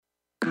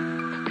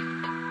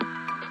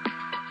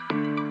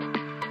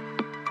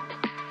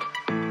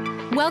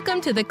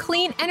Welcome to the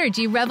Clean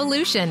Energy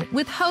Revolution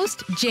with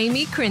host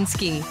Jamie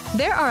Krinsky.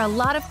 There are a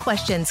lot of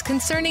questions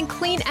concerning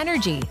clean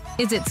energy.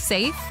 Is it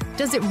safe?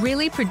 Does it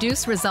really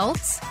produce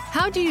results?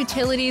 How do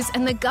utilities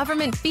and the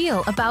government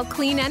feel about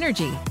clean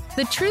energy?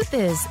 The truth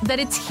is that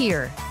it's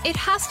here. It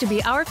has to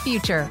be our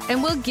future,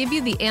 and we'll give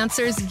you the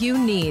answers you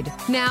need.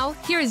 Now,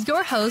 here is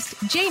your host,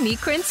 Jamie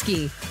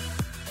Krinsky.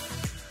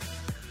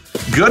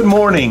 Good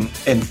morning,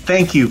 and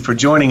thank you for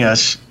joining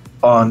us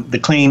on the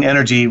Clean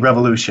Energy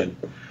Revolution.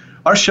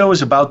 Our show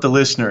is about the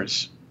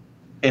listeners,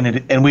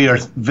 and we are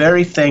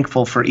very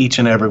thankful for each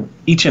and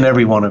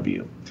every one of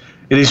you.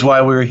 It is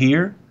why we're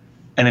here,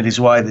 and it is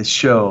why this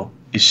show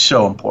is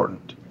so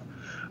important.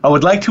 I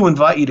would like to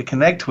invite you to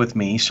connect with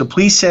me, so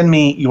please send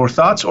me your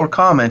thoughts or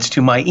comments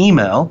to my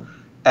email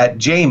at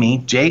Jamie,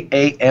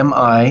 Jami,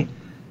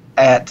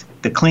 at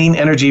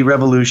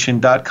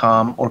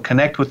thecleanenergyrevolution.com, or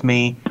connect with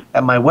me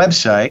at my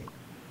website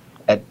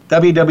at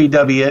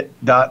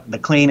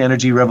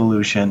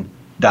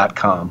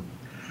www.thecleanenergyrevolution.com.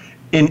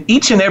 In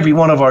each and every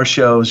one of our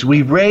shows,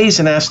 we raise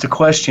and ask the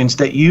questions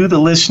that you, the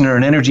listener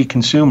and energy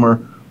consumer,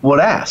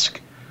 would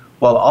ask,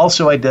 while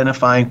also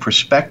identifying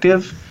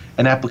perspective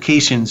and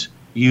applications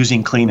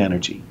using clean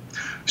energy.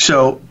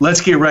 So let's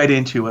get right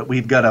into it.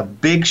 We've got a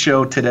big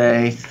show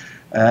today,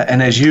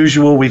 and as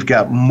usual, we've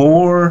got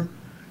more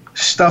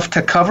stuff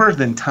to cover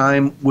than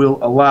time will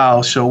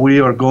allow, so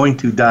we are going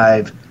to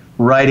dive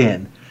right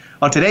in.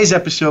 On today's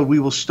episode, we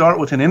will start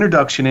with an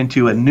introduction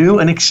into a new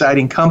and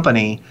exciting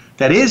company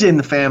that is in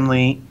the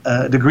family,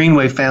 the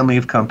Greenwave family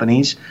of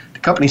companies. The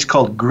company's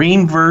called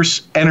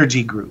Greenverse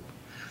Energy Group.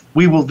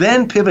 We will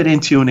then pivot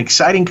into an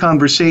exciting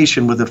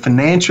conversation with a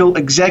financial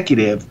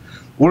executive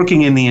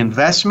working in the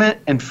investment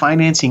and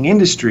financing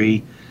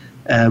industry,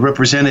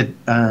 representing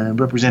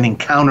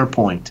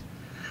Counterpoint.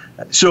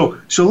 So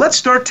let's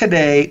start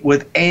today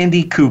with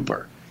Andy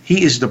Cooper.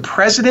 He is the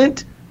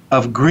president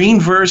of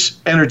Greenverse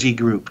Energy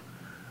Group.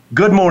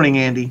 Good morning,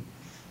 Andy.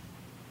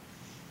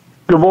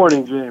 Good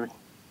morning, Jamie.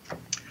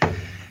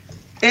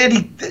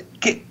 Andy,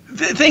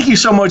 thank you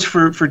so much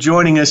for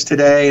joining us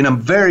today, and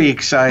I'm very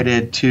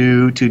excited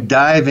to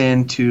dive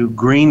into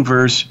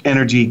Greenverse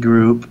Energy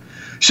Group.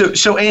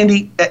 So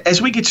Andy,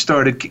 as we get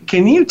started,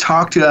 can you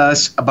talk to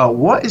us about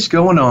what is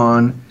going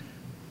on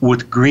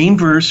with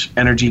Greenverse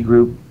Energy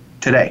Group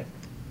today?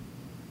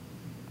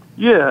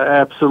 Yeah,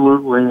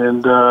 absolutely,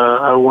 and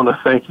I want to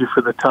thank you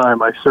for the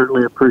time. I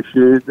certainly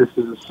appreciate it. This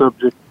is a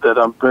subject that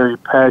I'm very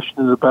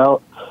passionate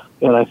about,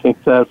 and I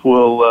think that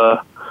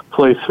will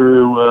play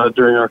through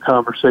during our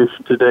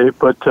conversation today.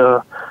 But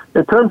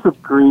in terms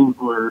of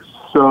Greenverse,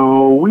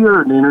 so we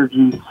are an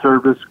energy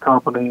service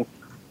company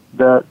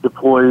that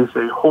deploys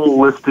a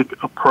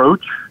holistic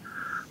approach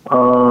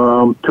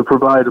to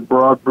provide a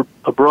broad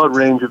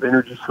range of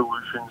energy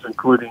solutions,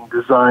 including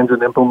designs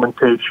and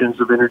implementations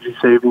of energy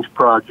savings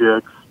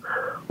projects,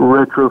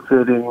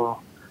 retrofitting,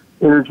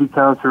 energy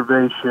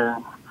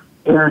conservation,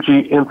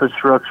 energy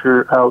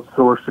infrastructure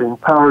outsourcing,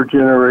 power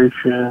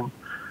generation,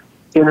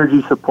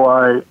 energy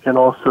supply, and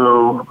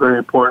also, very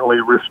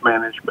importantly, risk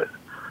management.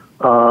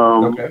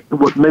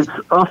 What makes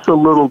us a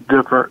little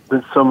different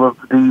than some of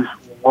these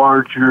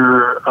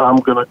larger, I'm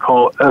going to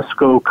call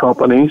ESCO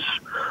companies.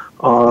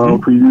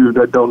 For you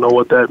that don't know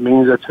what that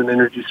means, that's an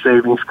energy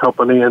savings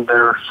company, and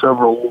there are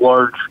several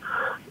large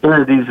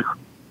entities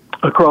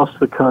across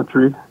the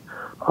country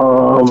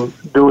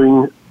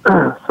doing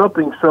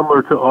something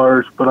similar to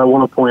ours, but I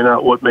want to point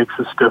out what makes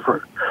us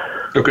different.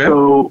 Okay.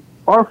 So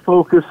our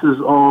focus is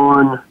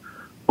on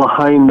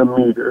behind the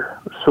meter.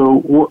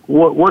 So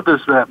what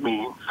does that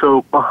mean?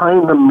 So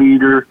behind the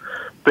meter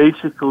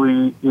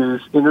basically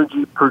is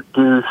energy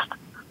produced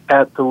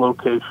at the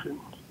location.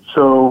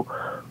 So,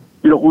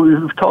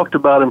 we've talked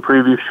about in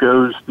previous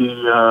shows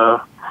the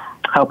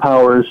how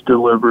power is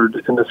delivered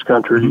in this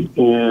country,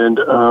 and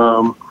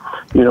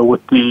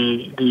with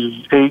the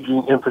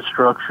aging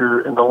infrastructure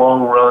and the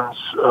long runs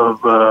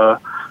of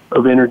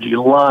energy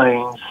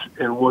lines,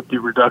 and what the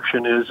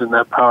reduction is in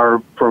that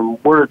power from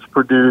where it's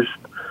produced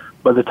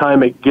by the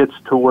time it gets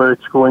to where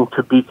it's going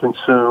to be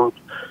consumed,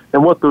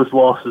 and what those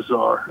losses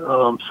are.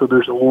 So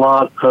there's a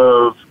lot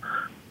of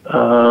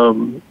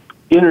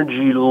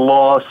energy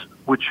loss,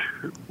 which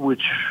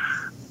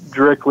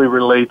directly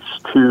relates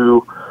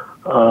to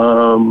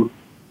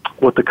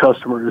what the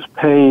customer is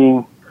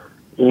paying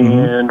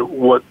and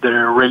what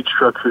their rate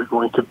structure is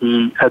going to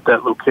be at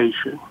that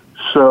location.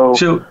 So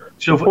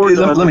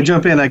let me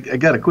jump in. I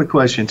got a quick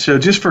question. So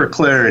just for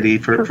clarity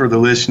for the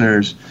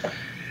listeners,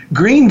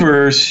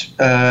 Greenverse,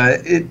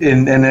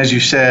 and as you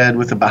said,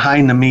 with the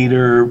behind the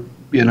meter,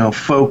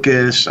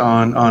 focus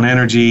on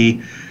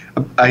energy,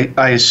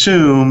 I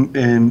assume,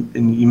 and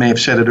you may have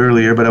said it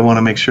earlier, but I want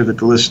to make sure that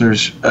the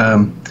listeners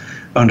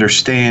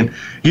understand.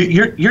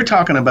 You're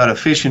talking about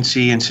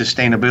efficiency and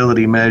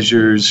sustainability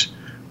measures,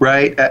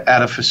 right,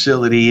 at a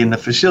facility, and the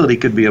facility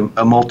could be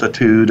a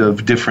multitude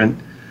of different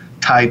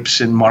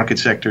types and market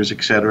sectors,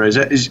 et cetera.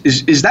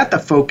 Is that the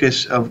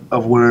focus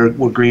of where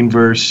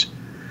Greenverse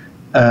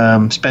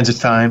spends its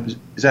time?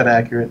 Is that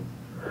accurate? Yeah,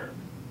 absolutely. And, I want to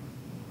point out what makes us different. So our focus is on behind the meter. So what does that mean? So behind the meter basically is energy produced at the location. So, we've talked about in previous shows the how power is delivered in this country, and what the reduction is in that power from where it's produced by the time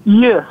it gets to where it's going to be consumed, and what those losses are. So there's a lot of energy loss, which relates to what the customer is paying and what their rate structure is going to be at that location. So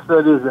Yes,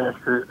 that is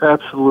accurate.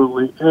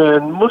 Absolutely.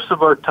 And most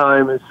of our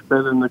time is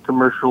spent in the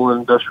commercial and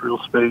industrial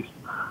space.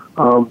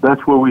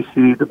 That's where we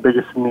see the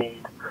biggest need.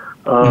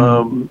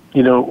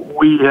 You know,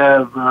 we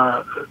have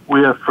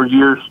for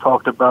years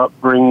talked about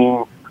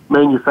bringing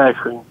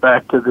manufacturing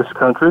back to this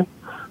country.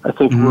 I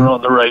think we're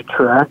on the right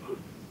track.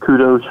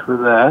 Kudos for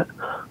that.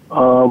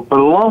 But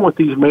along with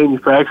these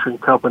manufacturing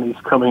companies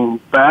coming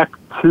back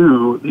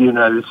to the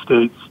United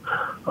States,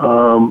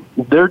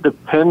 they're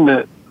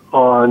dependent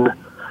on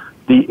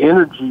the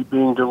energy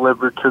being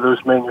delivered to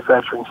those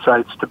manufacturing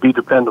sites to be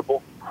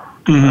dependable.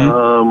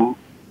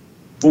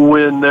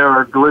 When there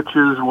are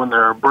glitches, when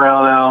there are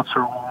brownouts,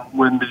 or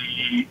when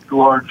the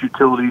large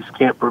utilities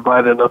can't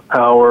provide enough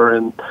power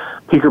and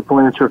peaker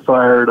plants are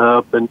fired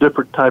up and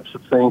different types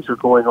of things are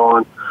going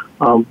on,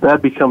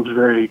 that becomes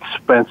very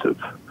expensive.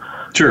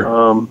 Sure.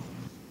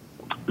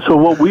 So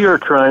what we are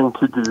trying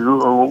to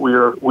do, or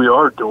what we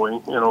are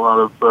doing in a lot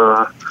of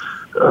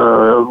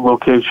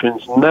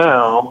locations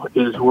now,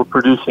 is we're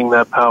producing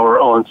that power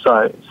on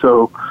site.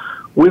 So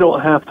we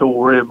don't have to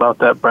worry about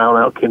that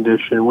brownout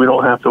condition. We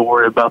don't have to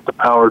worry about the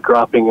power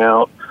dropping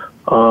out.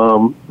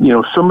 You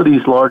know, some of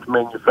these large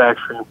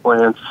manufacturing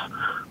plants,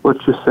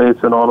 let's just say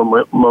it's an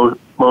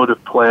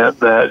automotive plant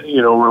that,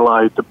 you know,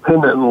 relies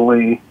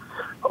dependently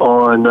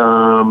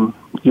on,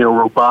 you know,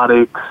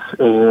 robotics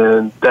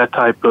and that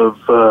type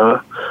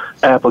of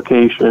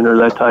application or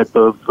that type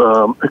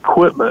of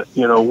equipment.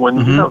 You know, when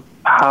you have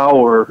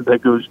power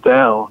that goes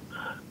down,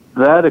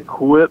 that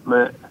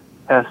equipment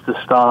has to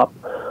stop,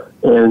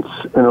 and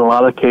in a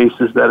lot of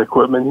cases that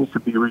equipment needs to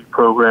be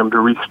reprogrammed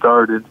or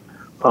restarted.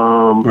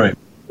 Right.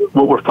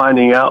 What we're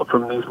finding out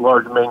from these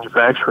large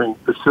manufacturing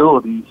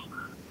facilities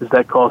is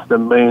that costs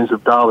them millions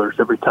of dollars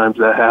every time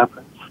that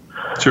happens.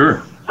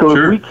 Sure. So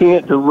if we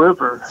can't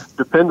deliver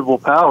dependable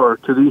power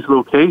to these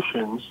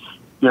locations,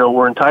 you know,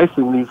 we're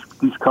enticing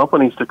these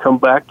companies to come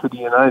back to the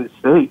United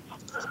States,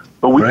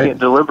 but we can't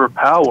deliver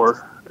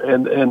power,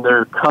 and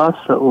they're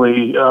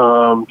constantly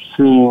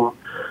seeing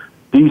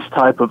these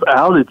type of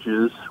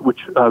outages,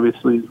 which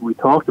obviously, as we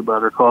talked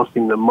about, are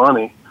costing them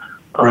money.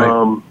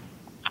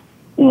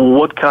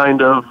 What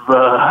kind of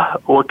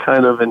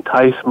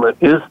enticement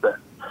is that?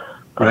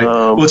 Right.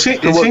 Well, it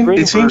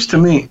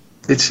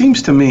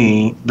seems to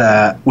me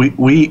that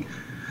we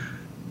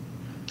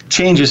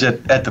changes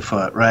at the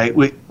foot, right?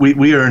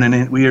 We are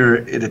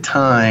at a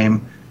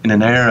time in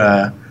an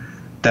era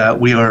that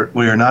we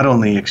are not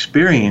only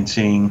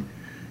experiencing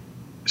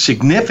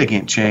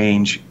significant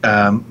change,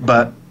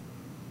 but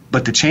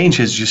the change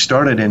has just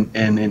started, and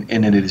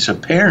it is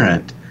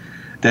apparent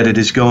that it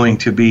is going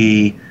to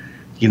be,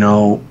 you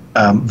know,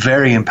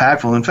 very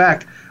impactful. In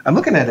fact, I'm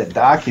looking at a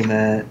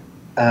document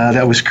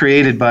that was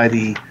created by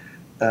the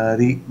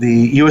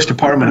U.S.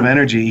 Department of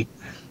Energy,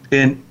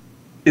 and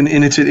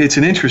it's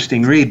an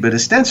interesting read. But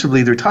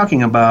ostensibly, they're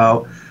talking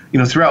about, you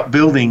know, throughout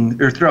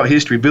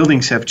history,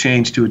 buildings have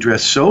changed to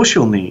address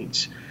social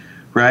needs,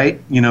 right?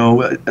 You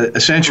know, a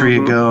century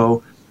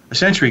ago,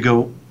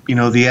 you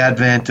know, the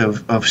advent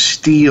of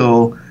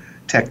steel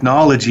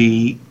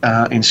technology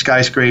in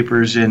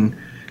skyscrapers and,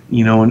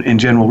 you know, in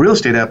general real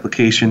estate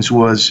applications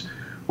was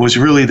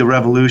really the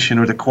revolution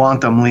or the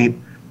quantum leap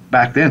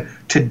back then.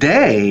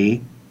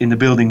 Today, in the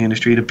building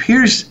industry, it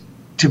appears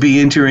to be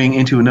entering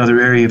into another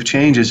area of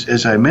change,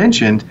 as I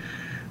mentioned,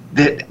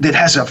 that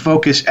has a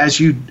focus, as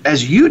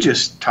you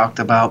just talked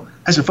about,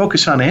 has a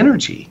focus on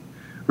energy,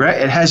 right?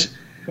 It has.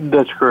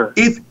 That's correct.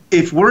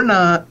 If we're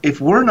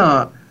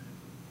not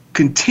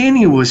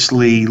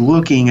continuously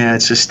looking at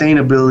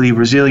sustainability,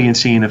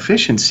 resiliency, and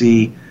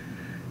efficiency,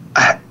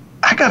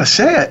 I gotta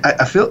say,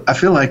 I feel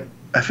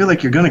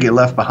like you're going to get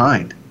left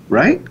behind,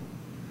 right?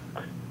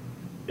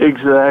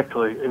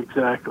 Exactly.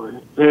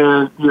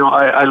 And, you know,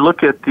 I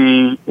look at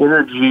the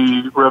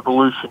energy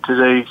revolution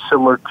today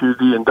similar to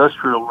the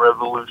industrial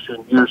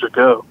revolution years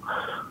ago.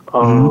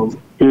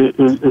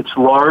 It's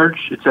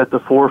large, it's at the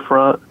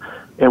forefront,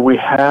 and we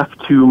have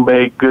to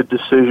make good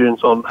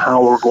decisions on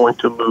how we're going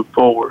to move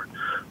forward.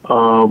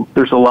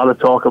 There's a lot of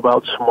talk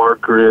about smart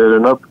grid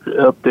and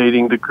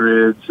updating the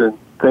grids and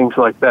things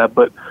like that,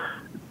 but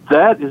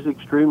that is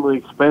extremely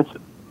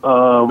expensive.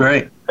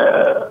 Right.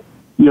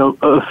 You know,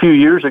 a few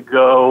years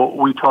ago,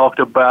 we talked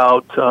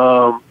about,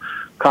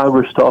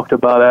 Congress talked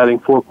about adding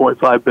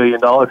 $4.5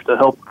 billion to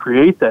help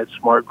create that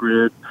smart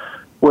grid,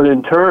 when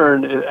in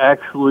turn it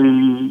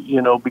actually,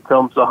 you know,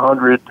 becomes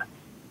 $100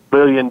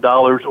 billion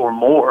or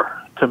more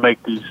to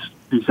make these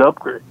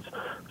upgrades.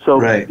 So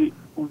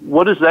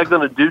what is that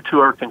going to do to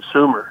our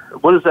consumer?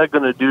 What is that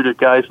going to do to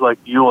guys like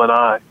you and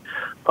I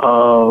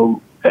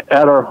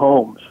at our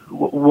homes?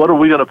 What are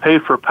we going to pay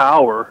for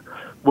power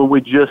when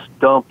we just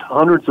dumped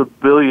hundreds of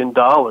 $billions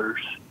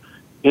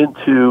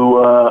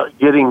into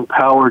getting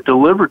power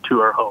delivered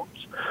to our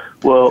homes?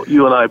 Well,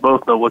 you and I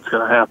both know what's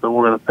going to happen.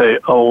 We're going to pay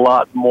a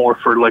lot more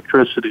for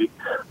electricity.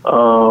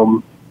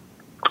 Well,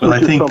 I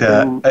think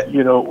that,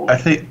 you know, I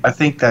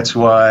think that's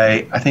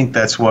why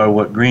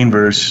what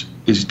Greenverse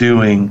is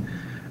doing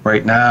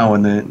right now,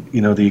 and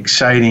the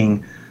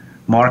exciting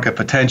market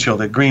potential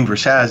that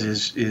Greenverse has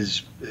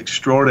is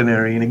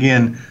extraordinary. And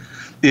again,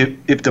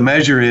 if the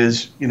measure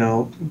is,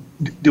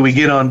 do we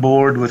get on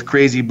board with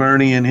Crazy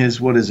Bernie and his,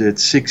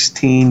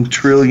 $16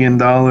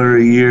 trillion a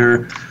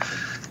year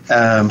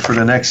for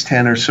the next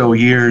 10 or so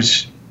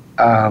years,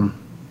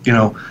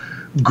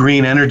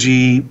 green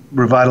energy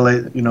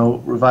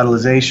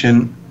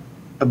revitalization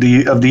of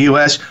the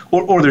U.S.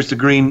 or there's the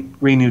Green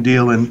New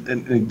Deal, and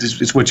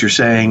it's what you're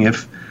saying.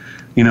 If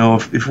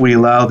we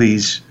allow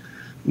these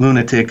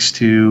lunatics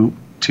to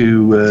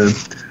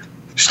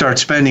start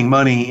spending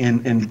money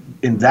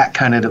in that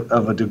kind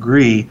of a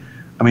degree,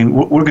 I mean,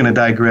 we're going to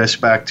digress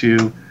back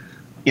to,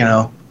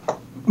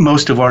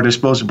 most of our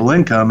disposable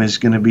income is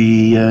going to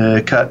be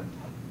cut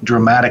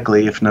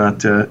dramatically, if not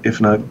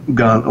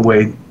gone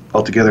away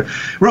altogether.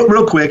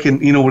 Real quick,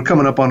 and we're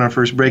coming up on our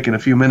first break in a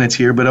few minutes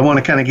here, but I want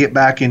to kind of get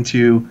back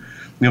into,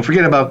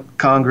 forget about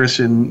Congress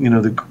and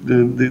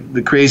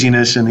the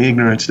craziness and the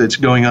ignorance that's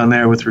going on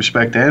there with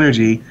respect to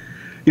energy.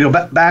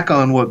 Back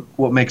on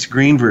what makes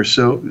Greenverse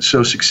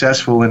so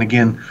successful and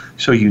again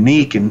so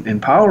unique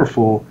and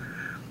powerful,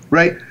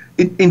 right?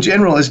 In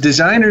general, as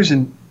designers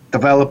and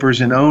developers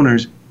and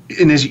owners,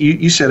 and as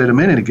you said it a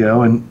minute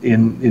ago, and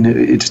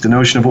it's the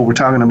notion of what we're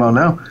talking about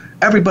now.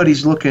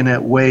 Everybody's looking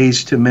at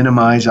ways to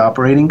minimize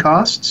operating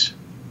costs,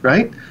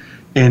 right?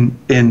 And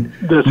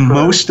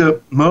most of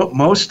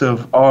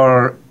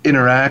our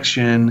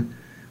interaction,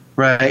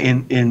 right,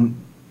 in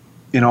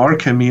our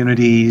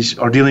communities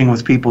are dealing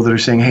with people that are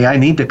saying, "Hey, I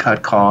need to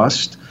cut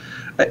costs.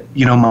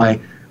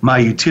 My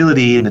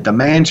utility and the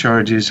demand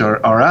charges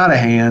are out of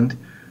hand,"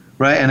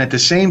 right? And at the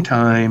same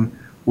time,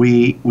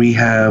 we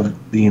have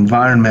the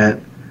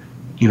environment,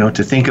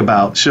 to think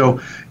about. So,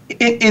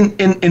 in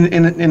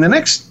the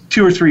next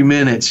 2 or 3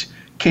 minutes,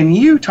 can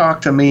you talk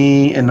to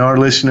me and our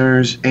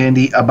listeners,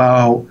 Andy,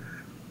 about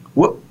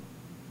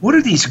what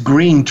are these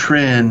green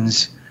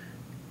trends,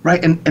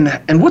 right?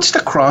 And what's the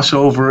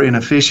crossover in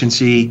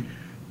efficiency?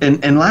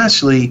 And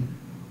lastly,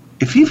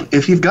 if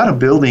you've got a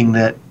building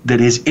that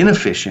is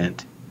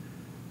inefficient,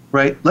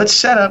 right? Let's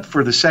set up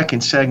for the second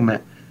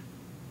segment.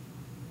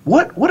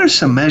 What are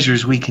some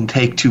measures we can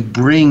take to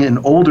bring an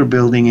older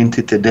building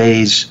into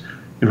today's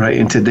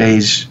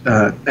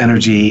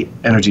energy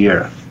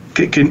era?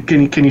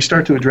 Can you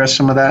start to address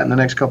some of that in the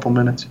next couple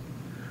minutes?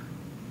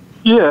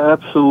 Yeah,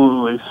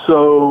 absolutely.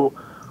 So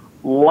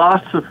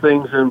lots of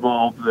things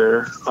involved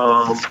there.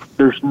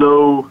 There's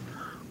no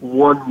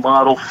one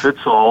model fits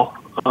all.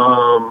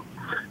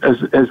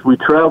 As we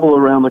travel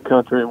around the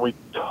country and we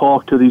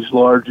talk to these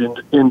large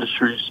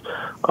industries,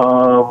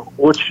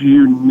 what's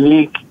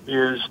unique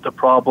is the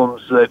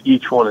problems that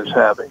each one is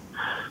having.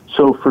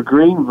 So for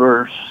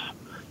Greenverse,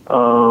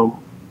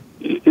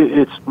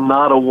 it's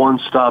not a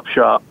one-stop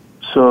shop.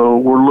 So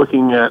we're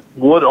looking at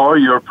what are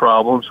your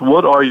problems,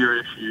 what are your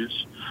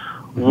issues,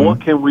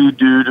 what can we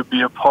do to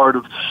be a part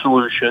of the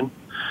solution,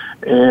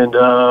 and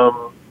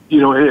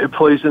it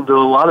plays into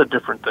a lot of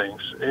different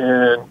things.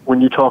 And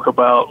when you talk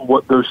about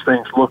what those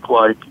things look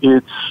like,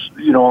 it's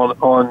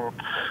on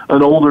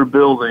an older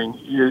building,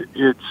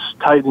 it's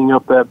tightening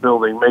up that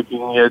building,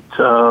 making it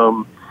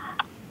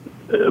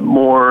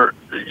more.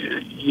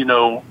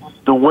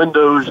 The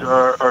windows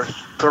are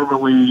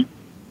thermally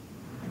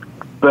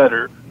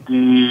better.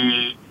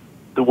 The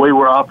way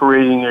we're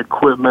operating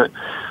equipment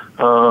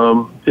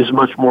is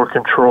much more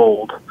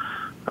controlled.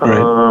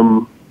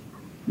 Right.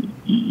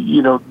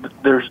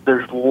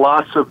 There's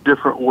lots of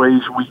different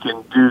ways we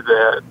can do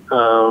that,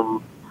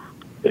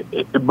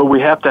 but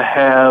we have to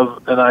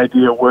have an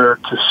idea where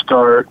to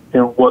start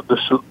and what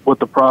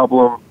the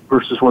problem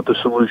versus what the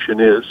solution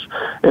is.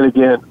 And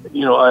again,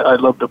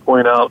 I'd love to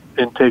point out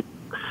and take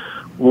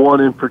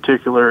one in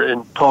particular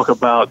and talk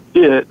about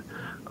it.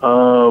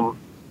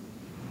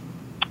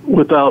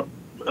 Without,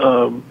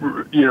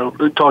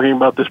 talking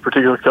about this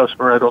particular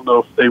customer, I don't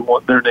know if they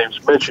want their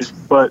names mentioned,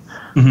 but,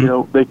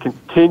 they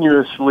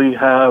continuously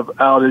have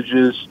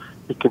outages.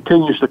 It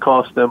continues to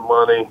cost them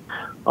money.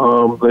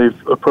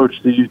 They've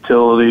approached the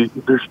utility.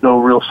 There's no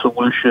real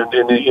solution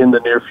in the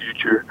near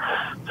future.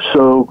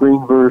 So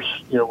Greenverse,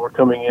 we're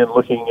coming in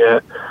looking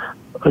at,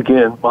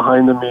 again,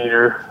 behind the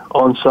meter,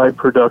 on-site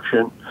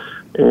production,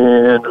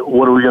 and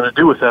what are we going to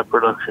do with that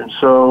production?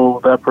 So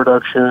that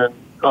production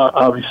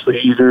obviously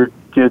either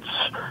gets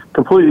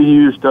completely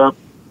used up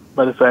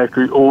by the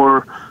factory,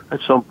 or at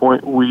some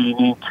point we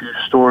need to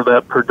store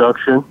that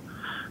production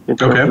in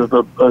terms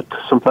of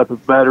some type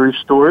of battery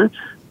storage,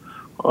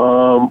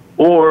 or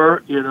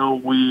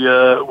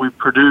we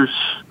produce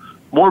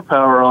more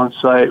power on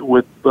site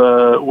with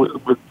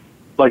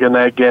like a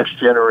nat gas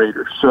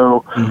generator.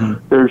 So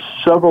there's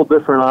several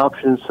different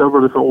options,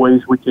 several different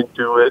ways we can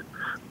do it,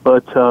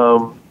 but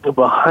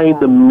behind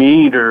the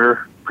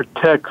meter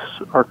protects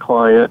our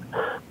client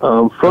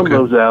from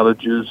those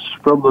outages,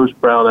 from those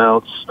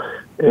brownouts,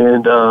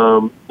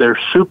 and they're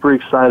super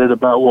excited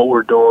about what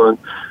we're doing.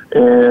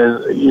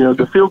 And, you know,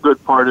 the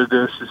feel-good part of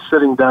this is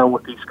sitting down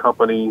with these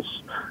companies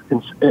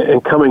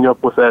and coming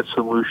up with that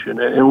solution.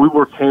 And we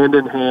work hand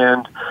in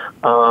hand.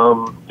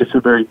 It's a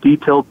very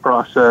detailed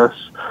process.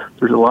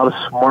 There's a lot of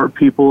smart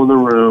people in the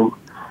room.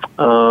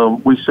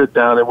 We sit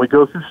down and we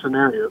go through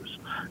scenarios.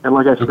 And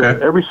like I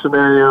said, every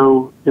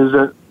scenario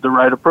isn't the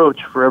right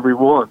approach for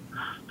everyone.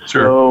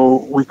 Sure.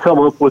 So we come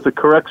up with a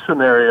correct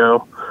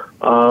scenario.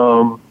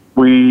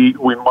 We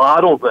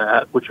model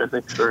that, which I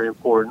think is very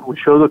important. We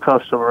show the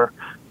customer,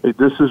 hey,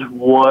 this is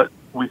what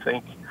we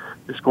think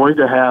is going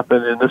to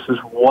happen, and this is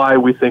why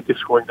we think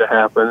it's going to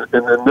happen,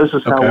 and then this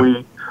is how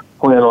we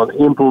plan on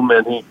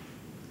implementing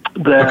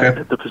that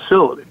at the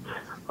facility.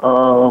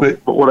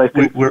 But what I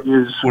think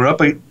we're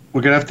up. We're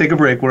going to have to take a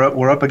break.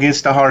 We're up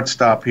against a hard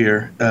stop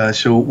here.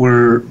 So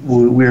we're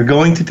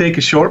going to take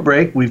a short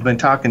break. We've been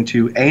talking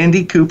to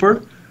Andy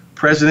Cooper,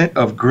 president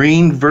of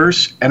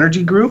Greenverse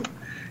Energy Group,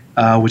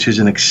 which is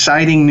an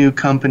exciting new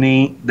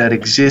company that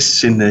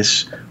exists in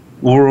this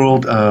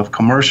world of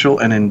commercial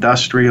and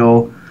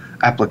industrial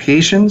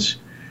applications.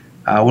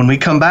 When we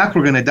come back,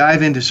 we're going to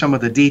dive into some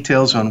of the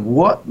details on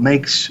what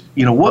makes,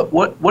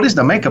 what is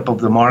the makeup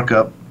of the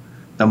market,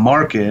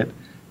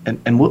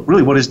 and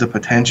what is the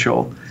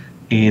potential.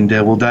 And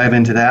we'll dive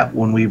into that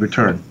when we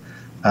return.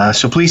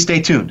 So please stay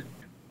tuned.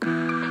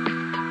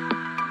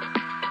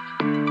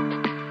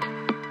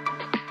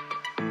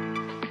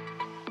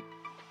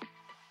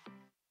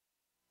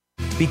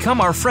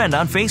 Become our friend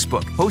on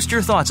Facebook. Post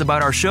your thoughts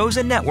about our shows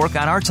and network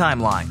on our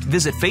timeline.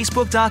 Visit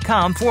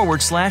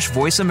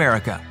facebook.com/Voice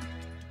America.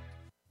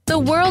 The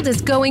world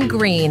is going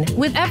green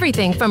with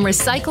everything from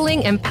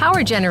recycling and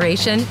power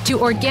generation to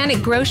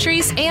organic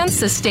groceries and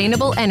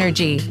sustainable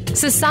energy.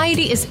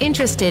 Society is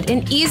interested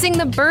in easing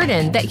the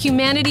burden that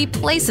humanity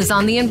places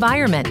on the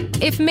environment.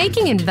 If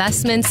making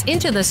investments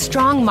into the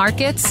strong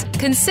markets,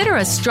 consider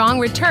a strong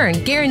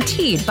return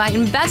guaranteed by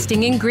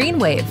investing in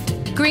GreenWave.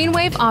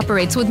 GreenWave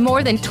operates with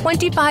more than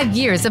 25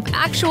 years of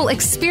actual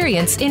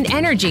experience in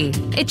energy.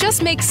 It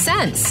just makes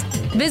sense.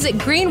 Visit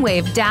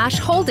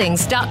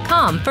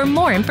greenwave-holdings.com for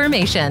more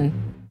information.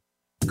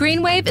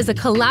 GreenWave is a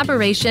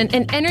collaboration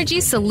and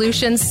energy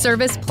solutions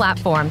service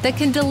platform that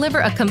can deliver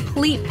a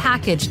complete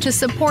package to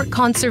support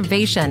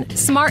conservation,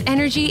 smart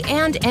energy,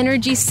 and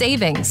energy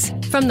savings.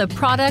 From the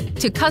product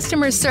to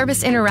customer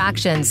service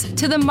interactions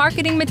to the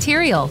marketing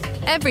material,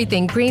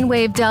 everything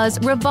GreenWave does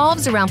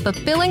revolves around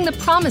fulfilling the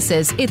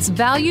promises its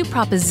value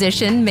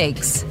proposition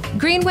makes.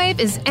 GreenWave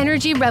is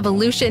energy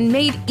revolution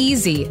made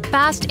easy,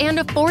 fast, and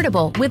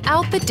affordable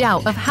without the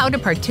doubt of how to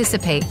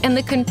participate and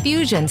the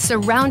confusion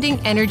surrounding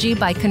energy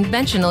by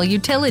conventional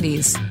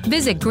utilities.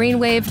 Visit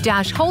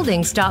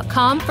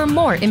greenwave-holdings.com for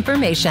more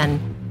information.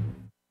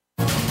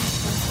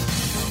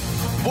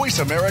 Voice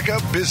America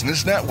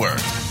Business Network,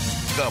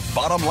 the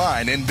bottom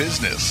line in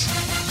business.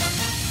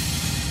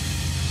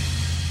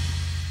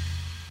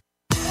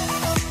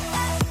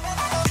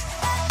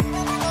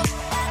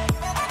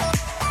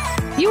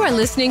 You are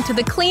listening to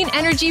the Clean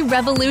Energy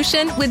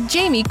Revolution with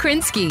Jamie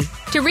Krinsky.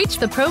 To reach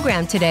the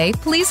program today,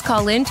 please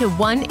call in to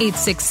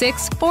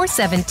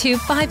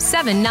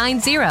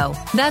 1-866-472-5790.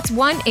 That's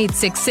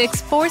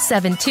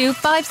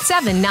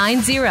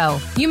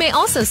 1-866-472-5790. You may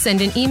also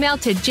send an email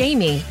to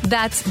Jamie,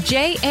 that's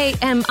Jami, at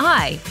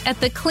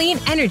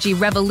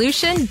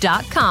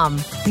thecleanenergyrevolution.com.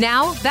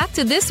 Now, back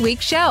to this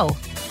week's show.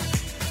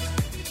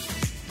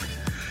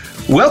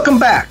 Welcome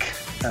back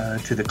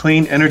to the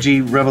Clean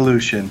Energy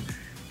Revolution.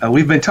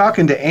 We've been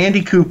talking to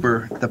Andy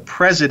Cooper, the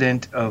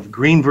president of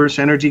Greenverse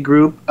Energy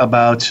Group,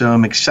 about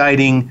some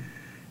exciting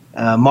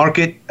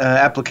market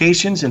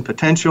applications and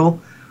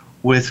potential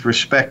with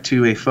respect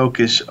to a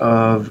focus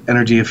of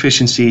energy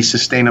efficiency,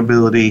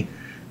 sustainability,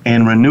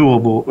 and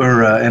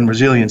and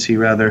resiliency,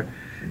 rather.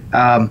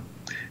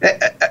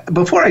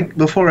 Before I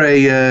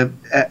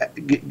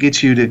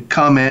get you to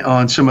comment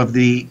on some of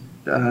the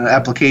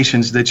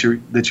applications that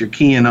you're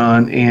keying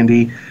on,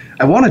 Andy,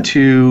 I wanted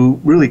to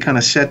really kind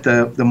of set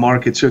the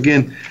market. So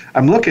again,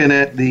 I'm looking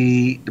at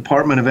the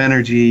Department of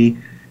Energy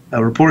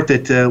report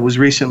that was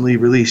recently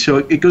released. So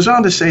it goes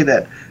on to say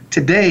that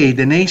today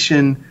the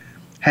nation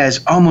has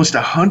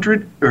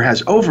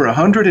has over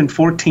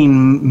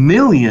 114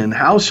 million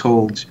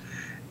households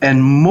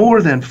and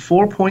more than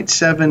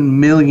 4.7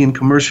 million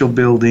commercial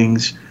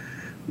buildings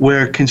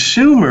where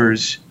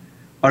consumers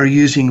are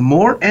using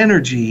more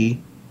energy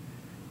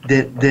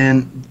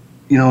than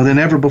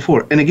ever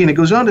before. And again, it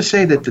goes on to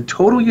say that the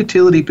total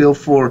utility bill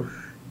for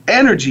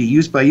energy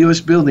used by U.S.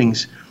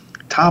 buildings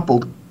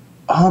toppled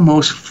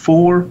almost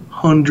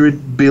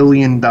 $400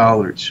 billion,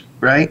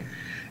 right?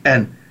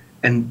 And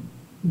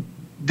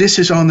this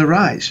is on the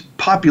rise.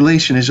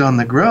 Population is on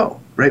the grow,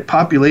 right?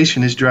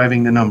 Population is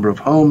driving the number of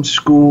homes,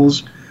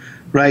 schools,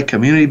 right?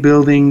 Community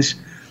buildings.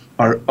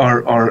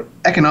 Our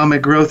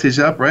economic growth is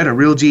up, right? Our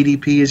real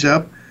GDP is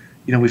up.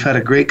 We've had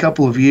a great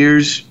couple of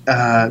years,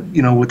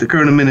 with the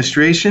current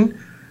administration,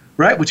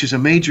 right, which is a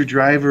major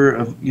driver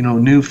of,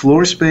 new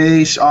floor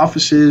space,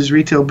 offices,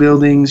 retail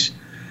buildings.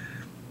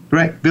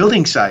 Right.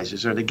 Building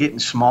sizes, are they getting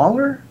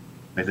smaller?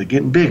 Are they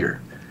getting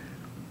bigger?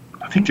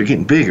 I think they're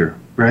getting bigger,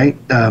 right?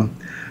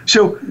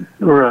 So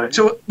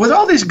with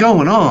all this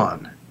going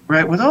on,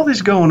 right? With all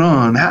this going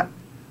on,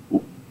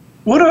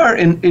 what are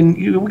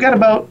we got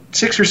about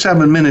 6 or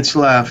 7 minutes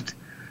left.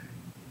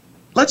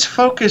 Let's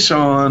focus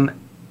on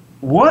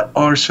what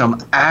are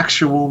some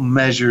actual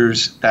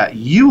measures that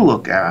you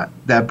look at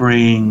that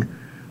bring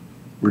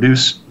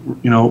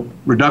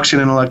reduction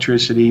in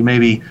electricity,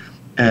 maybe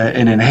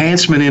an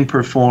enhancement in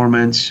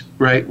performance,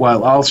 right?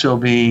 While also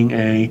being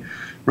a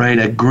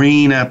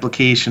green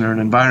application or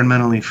an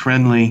environmentally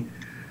friendly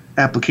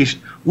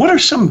application. What are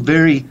some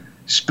very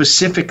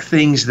specific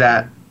things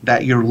that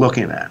you're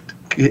looking at?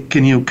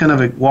 Can you kind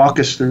of walk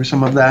us through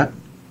some of that?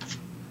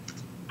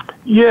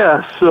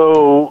 Yeah,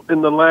 so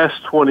in the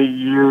last 20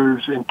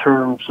 years in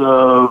terms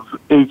of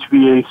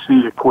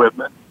HVAC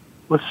equipment,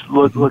 let's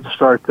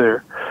start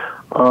there.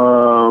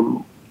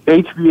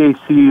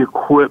 HVAC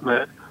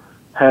equipment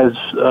has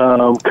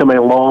come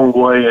a long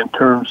way in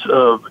terms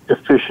of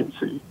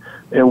efficiency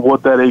and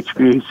what that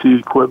HVAC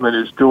equipment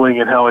is doing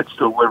and how it's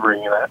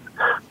delivering that.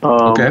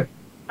 Okay.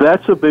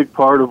 That's a big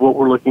part of what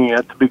we're looking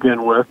at to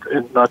begin with,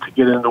 and not to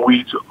get in the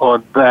weeds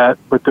on that,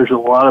 but there's a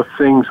lot of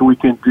things we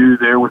can do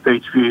there with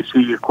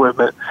HVAC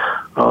equipment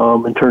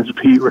in terms of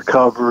heat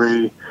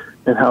recovery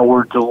and how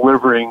we're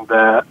delivering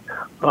that,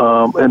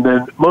 and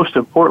then most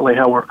importantly,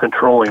 how we're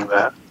controlling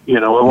that. A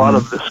lot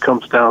of this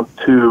comes down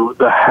to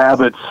the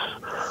habits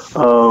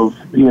of,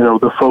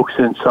 the folks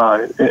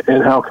inside,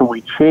 and how can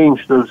we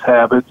change those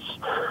habits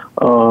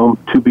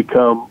to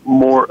become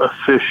more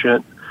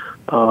efficient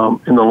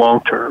in the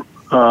long term.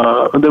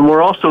 And then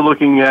we're also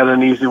looking at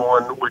an easy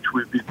one, which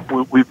we've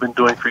been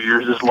doing for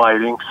years, is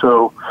lighting.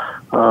 So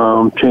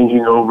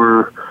changing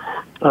over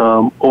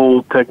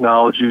old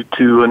technology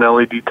to an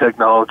LED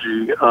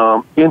technology,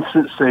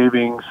 instant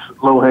savings,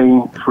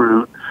 low-hanging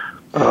fruit.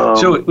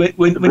 So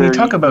when you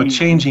talk about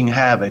changing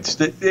habits,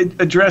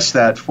 address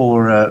that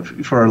for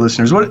our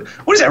listeners. What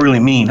does that really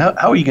mean?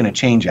 How are you going to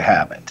change a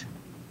habit?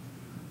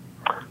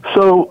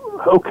 So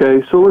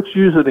let's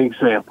use an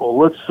example.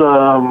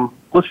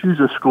 Let's use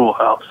a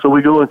schoolhouse. So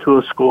we go into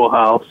a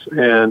schoolhouse,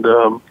 and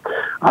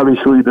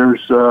obviously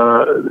there's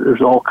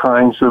all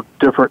kinds of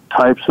different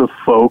types of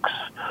folks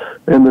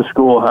in the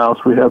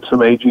schoolhouse. We have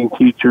some aging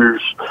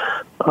teachers.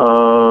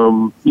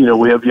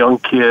 We have young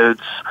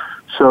kids.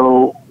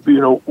 So,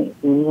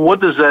 what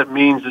does that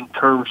mean in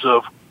terms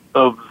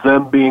of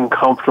them being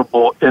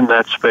comfortable in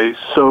that space?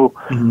 So,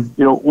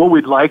 what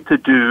we'd like to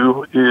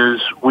do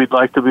is we'd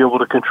like to be able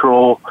to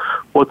control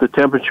what the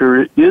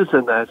temperature is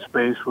in that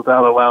space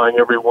without allowing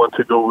everyone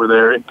to go over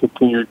there and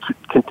continue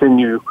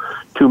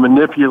to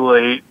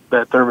manipulate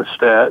that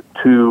thermostat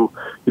to,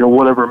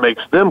 whatever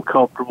makes them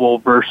comfortable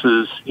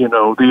versus,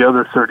 the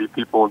other 30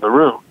 people in the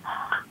room.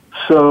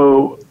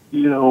 So,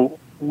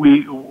 we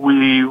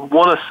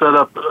want to set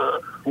up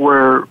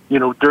where,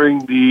 during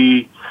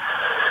the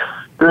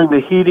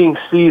heating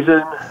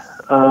season,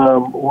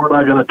 we're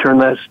not going to turn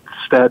that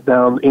stat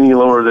down any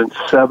lower than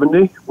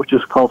 70, which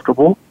is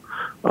comfortable.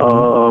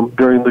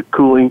 During the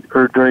cooling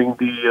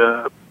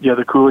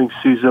the cooling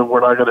season, we're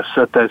not going to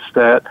set that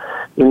stat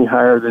any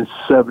higher than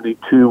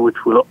 72,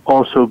 which would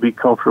also be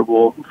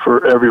comfortable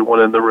for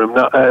everyone in the room.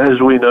 Now, as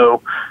we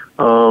know,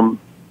 a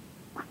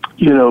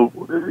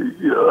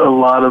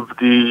lot of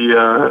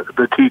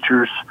the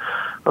teachers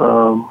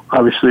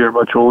obviously are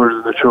much older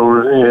than the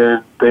children,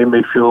 and they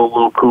may feel a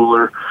little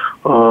cooler,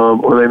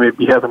 or they may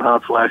be having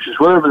hot flashes,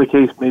 whatever the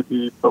case may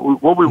be. But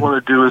what we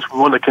want to do is we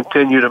want to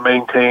continue to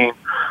maintain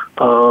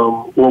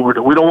what we're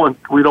doing. We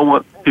don't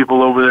want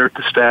people over there at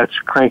the stats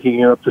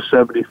cranking up to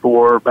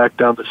 74 or back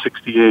down to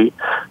 68.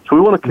 So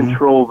we want to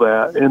control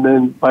that, and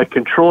then by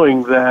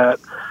controlling that,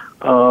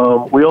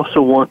 we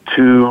also want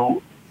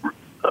to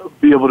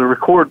be able to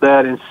record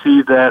that and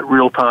see that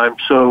real time.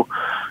 So,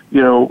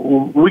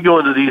 when we go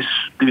into these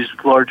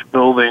large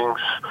buildings,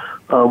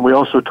 we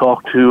also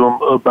talk to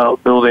them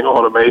about building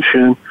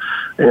automation,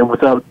 and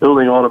without a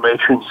building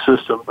automation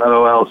system, that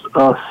allows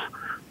us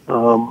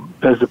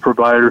as a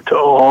provider to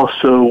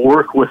also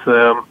work with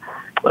them,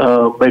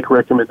 make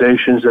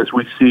recommendations as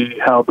we see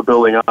how the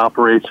building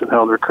operates and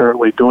how they're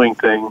currently doing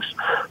things,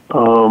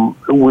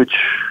 which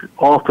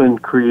often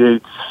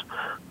creates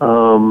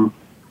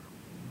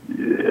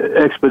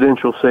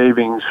exponential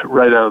savings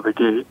right out of the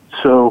gate.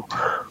 So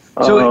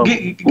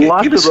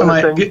give us some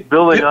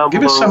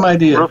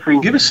idea.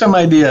 Roofing. Give us some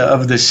idea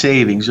of the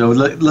savings. So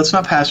let's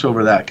not pass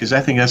over that, because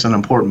I think that's an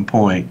important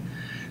point.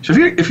 So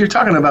if you're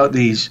talking about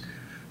these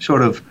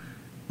sort of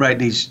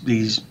these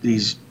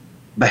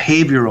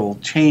behavioral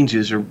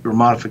changes or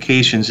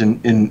modifications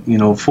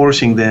in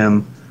forcing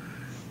them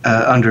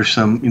under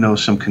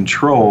some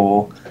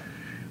control.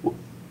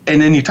 And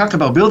then you talked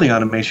about building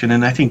automation,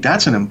 and I think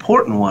that's an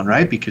important one,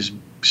 right? Because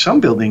some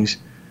buildings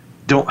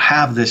don't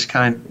have this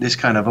kind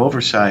of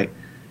oversight.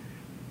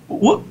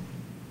 What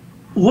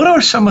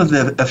are some of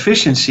the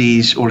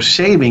efficiencies or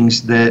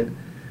savings that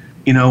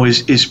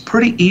is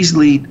pretty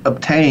easily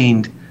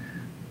obtained,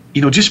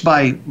 just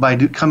by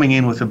coming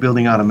in with a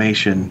building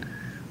automation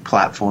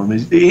platform.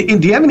 Do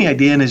you have any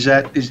idea, and is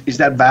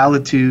that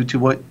valid to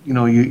what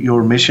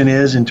your mission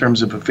is in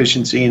terms of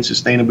efficiency and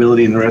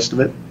sustainability and the rest of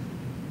it?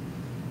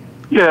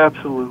 Yeah,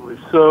 absolutely.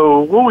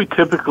 So what we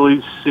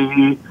typically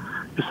see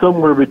is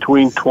somewhere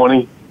between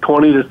 20 to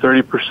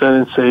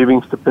 30% in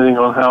savings, depending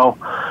on how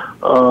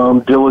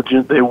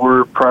diligent they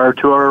were prior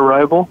to our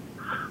arrival.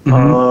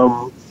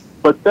 Mm-hmm.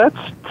 But that's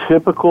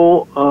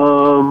typical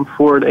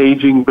for an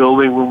aging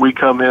building. When we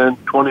come in,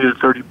 20 to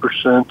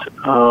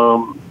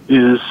 30%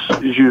 is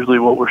usually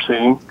what we're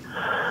seeing.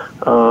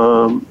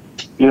 And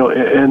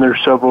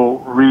there's several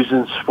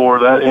reasons for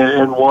that.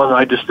 And one,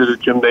 I just did a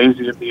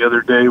gymnasium the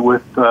other day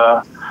with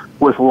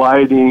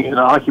lighting and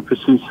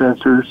occupancy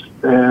sensors.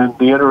 And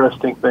the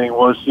interesting thing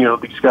was,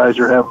 these guys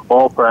are having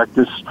ball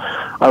practice.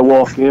 I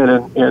walk in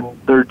and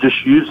they're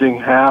just using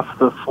half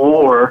the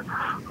floor,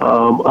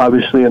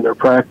 obviously in their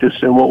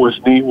practice. And what was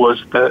neat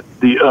was that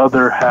the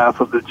other half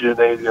of the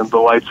gymnasium, the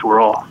lights were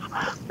off.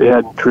 They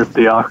hadn't tripped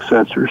the aux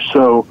sensors.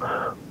 So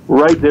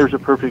right there's a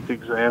perfect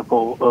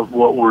example of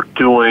what we're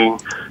doing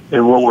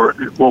and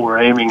what we're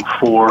aiming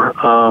for.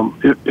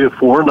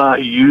 If we're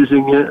not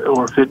using it,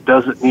 or if it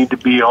doesn't need to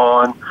be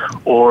on,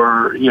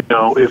 or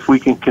if we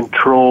can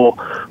control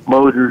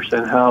motors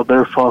and how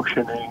they're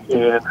functioning,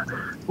 and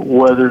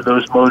whether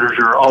those motors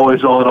are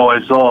always on,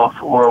 always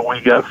off, or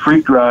we got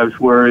free drives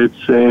where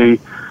it's a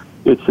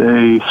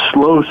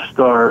slow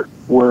start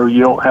where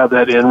you don't have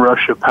that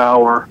inrush of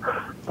power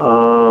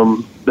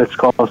that's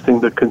costing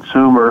the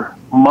consumer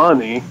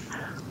money.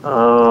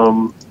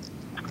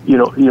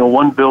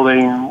 One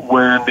building,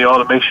 when the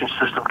automation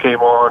system came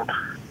on,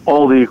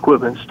 all the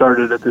equipment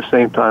started at the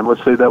same time.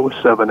 Let's say that was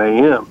 7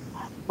 a.m.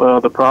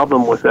 Well, the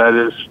problem with that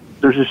is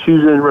there's this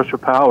huge inrush of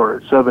power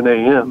at 7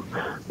 a.m.,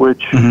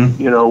 which,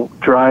 mm-hmm.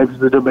 Drives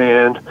the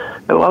demand,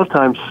 and a lot of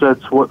times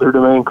sets what their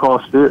demand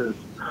cost is.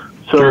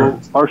 So sure.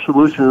 Our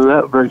solution to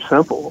that is very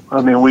simple.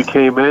 I mean, we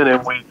came in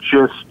and we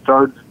just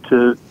started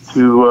to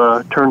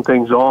turn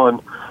things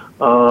on,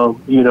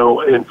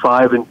 in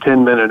 5 and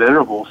 10 minute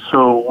intervals.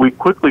 So we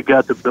quickly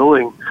got the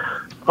building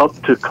up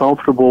to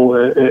comfortable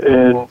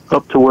and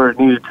up to where it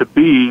needed to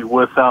be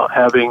without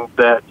having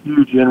that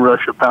huge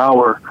inrush of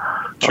power.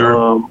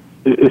 Sure.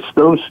 It's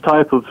those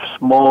type of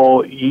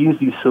small,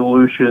 easy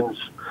solutions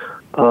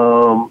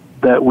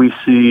that we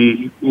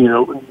see,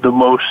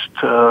 the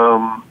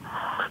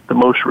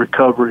most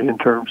recovery in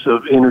terms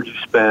of energy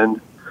spend.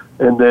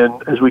 And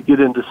then as we get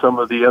into some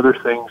of the other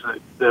things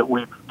that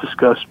we've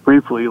discussed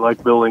briefly,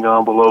 like building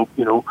envelope,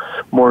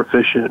 more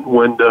efficient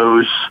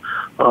windows,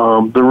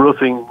 the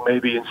roofing,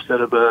 maybe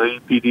instead of a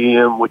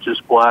EPDM, which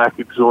is black,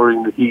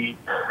 absorbing the heat,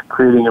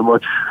 creating a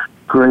much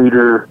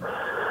greater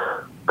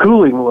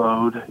cooling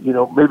load,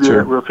 maybe sure.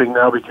 That roofing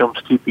now becomes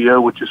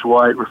TPO, which is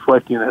white,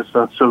 reflecting that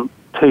sun, so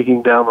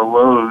taking down the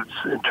loads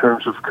in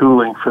terms of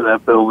cooling for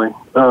that building.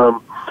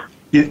 Those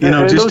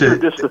are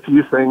just a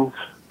few things.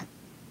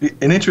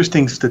 An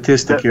interesting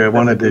statistic here I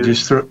wanted to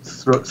just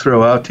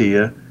throw out to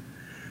you.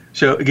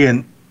 So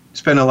again,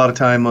 spent a lot of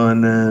time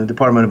on the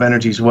Department of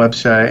Energy's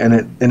website, and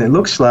it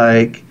looks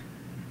like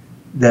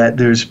that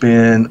there's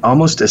been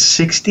almost a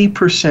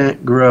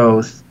 60%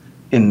 growth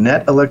in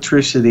net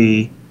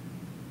electricity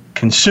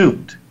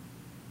consumed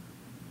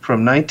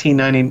from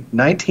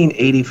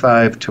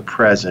 1985 to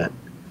present,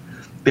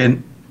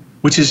 and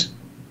which is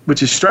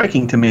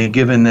striking to me,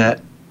 given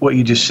that what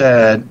you just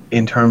said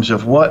in terms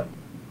of what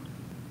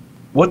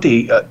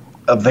the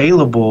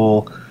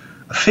available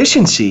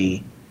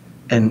efficiency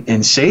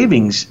and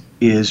savings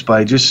is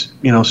by just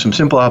some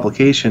simple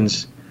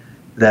applications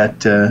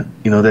that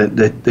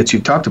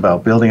you've talked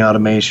about: building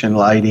automation,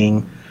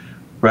 lighting,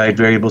 right,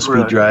 variable speed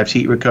right. drives,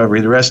 heat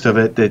recovery, the rest of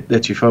it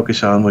that you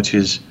focus on, which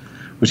is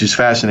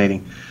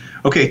fascinating.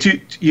 Okay,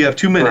 you have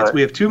 2 minutes. Right.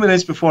 We have 2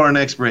 minutes before our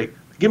next break.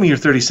 Give me your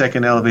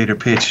 30-second elevator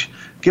pitch.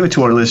 Give it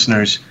to our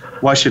listeners.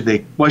 Why should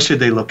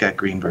they look at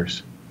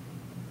Greenverse?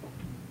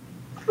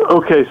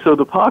 Okay, so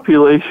the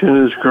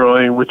population is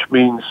growing, which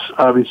means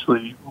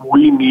obviously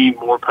we need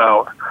more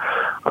power.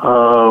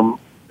 How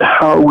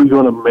are we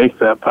going to make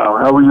that power?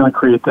 How are we going to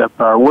create that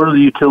power? What are the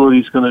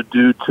utilities going to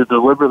do to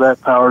deliver that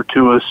power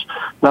to us,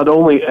 not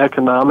only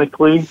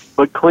economically,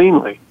 but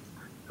cleanly?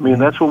 I mean,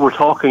 that's what we're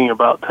talking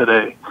about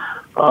today.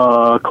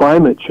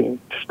 Climate change,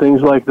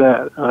 things like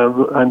that.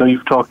 I know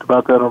you've talked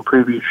about that on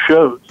previous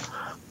shows.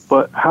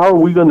 But how are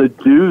we going to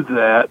do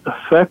that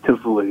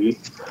effectively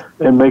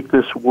and make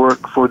this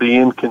work for the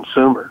end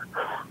consumer?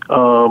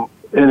 And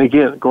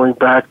again, going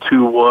back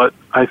to what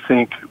I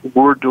think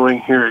we're doing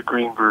here at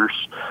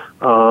Greenverse,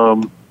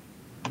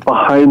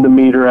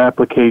 behind-the-meter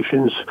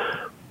applications,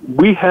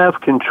 we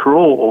have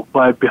control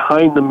by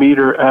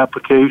behind-the-meter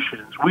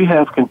applications. We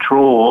have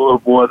control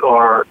of what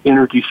our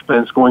energy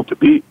spend is going to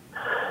be,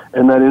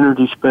 and that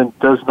energy spend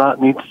does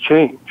not need to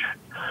change.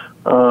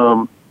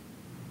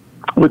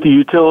 With the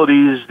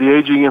utilities, the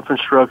aging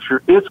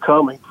infrastructure, it's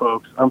coming,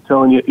 folks. I'm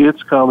telling you,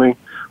 it's coming.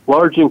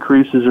 Large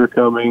increases are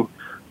coming.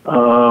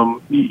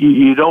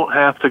 You don't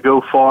have to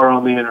go far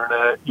on the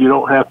internet. You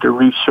don't have to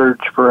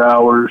research for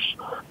hours.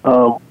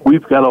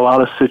 we've got a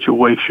lot of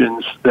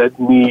situations that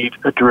need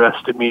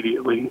addressed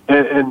immediately.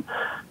 And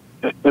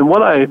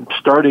what I'm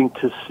starting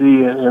to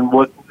see and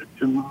what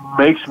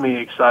makes me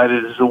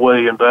excited is the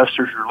way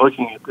investors are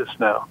looking at this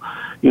now.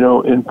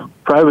 In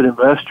private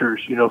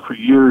investors, for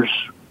years,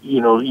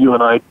 you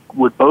and I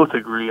would both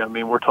agree. I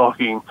mean, we're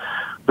talking,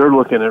 they're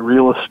looking at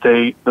real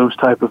estate, those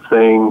type of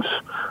things,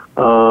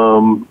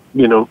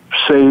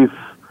 safe,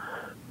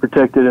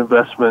 protected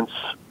investments.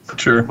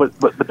 Sure.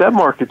 But that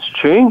market's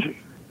changing.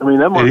 I mean,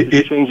 that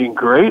market's changing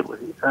greatly.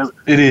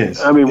 It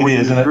is. I mean, would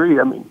you agree?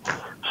 I mean,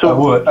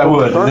 so I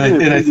would. Starting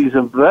to see these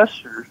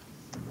investors.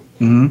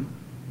 Mm-hmm.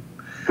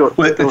 Go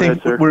I think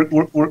ahead, sir.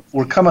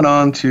 we're coming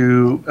on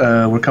to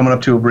we're coming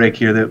up to a break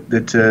here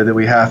that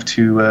we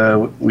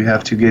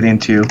have to get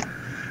into.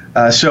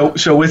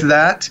 So with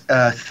that,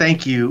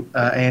 thank you,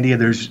 Andy.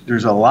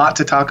 There's a lot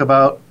to talk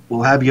about.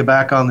 We'll have you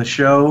back on the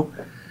show.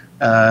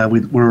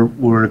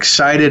 We're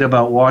excited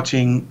about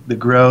watching the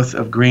growth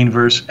of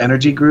Greenverse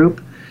Energy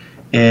Group,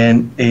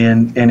 and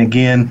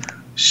again,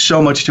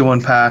 so much to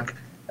unpack.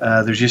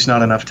 There's just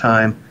not enough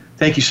time.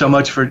 Thank you so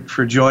much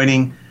for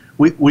joining.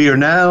 We are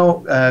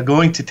now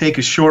going to take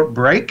a short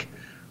break.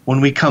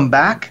 When we come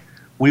back,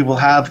 we will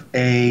have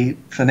a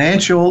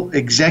financial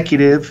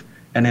executive,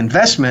 an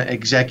investment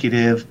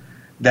executive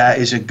that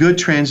is a good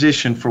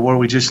transition for where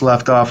we just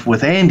left off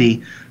with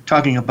Andy,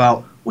 talking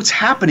about what's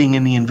happening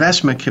in the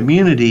investment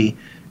community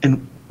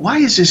and why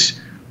is this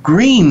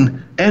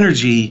green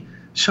energy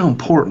so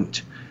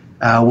important.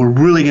 We're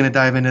really going to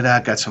dive into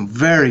that. Got some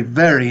very,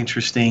 very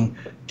interesting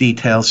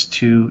details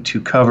to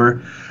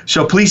cover.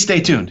 So please stay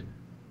tuned.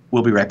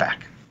 We'll be right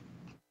back.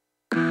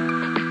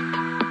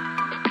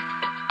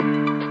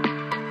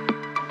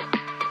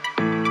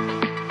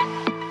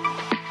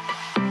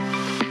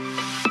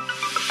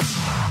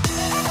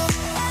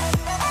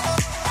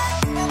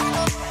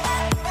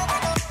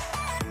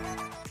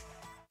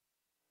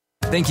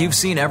 Think you've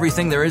seen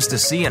everything there is to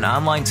see in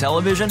online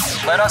television?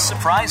 Let us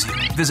surprise you.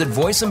 Visit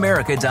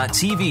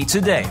voiceamerica.tv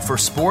today for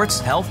sports,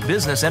 health,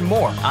 business, and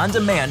more on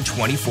demand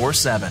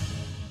 24/7.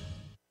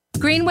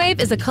 GreenWave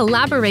is a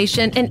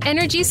collaboration and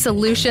energy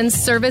solutions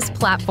service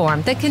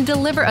platform that can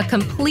deliver a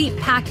complete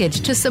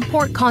package to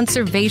support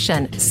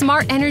conservation,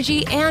 smart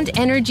energy, and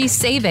energy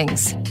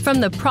savings. From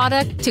the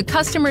product to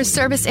customer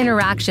service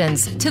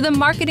interactions to the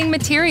marketing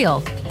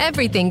material,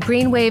 everything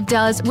GreenWave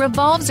does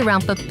revolves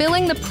around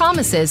fulfilling the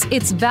promises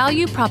its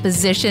value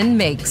proposition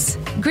makes.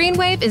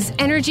 GreenWave is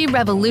energy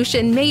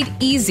revolution made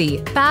easy,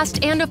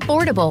 fast, and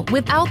affordable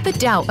without the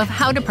doubt of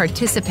how to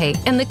participate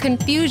and the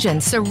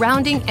confusion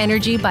surrounding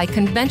energy by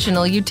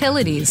conventional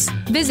utilities.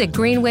 Visit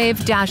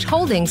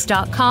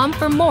greenwave-holdings.com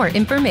for more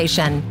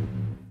information.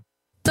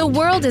 The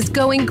world is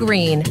going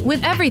green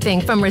with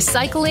everything from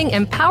recycling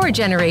and power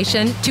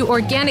generation to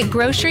organic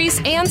groceries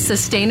and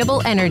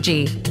sustainable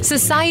energy.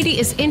 Society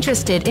is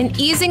interested in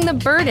easing the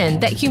burden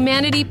that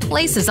humanity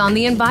places on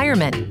the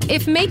environment.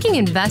 If making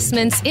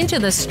investments into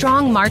the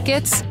strong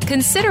markets,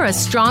 consider a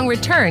strong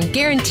return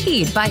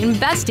guaranteed by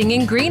investing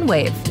in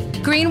GreenWave.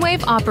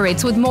 GreenWave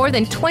operates with more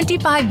than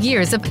 25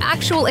 years of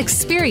actual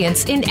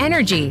experience in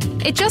energy.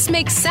 It just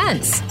makes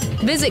sense.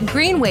 Visit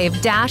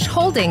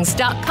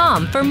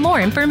greenwave-holdings.com for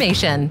more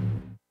information.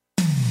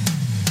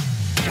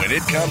 When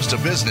it comes to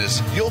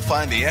business, you'll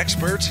find the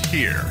experts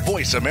here.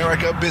 Voice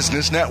America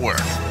Business Network.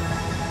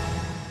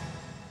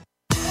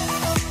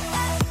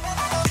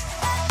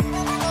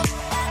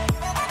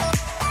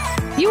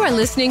 You are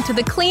listening to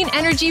the Clean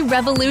Energy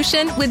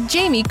Revolution with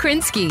Jamie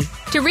Krinsky.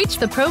 To reach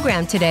the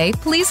program today,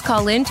 please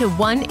call in to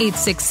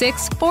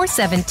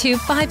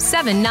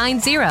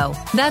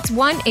 1-866-472-5790. That's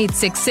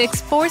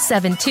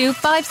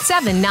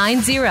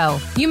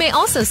 1-866-472-5790. You may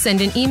also send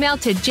an email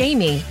to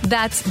Jamie,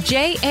 that's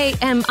Jami, at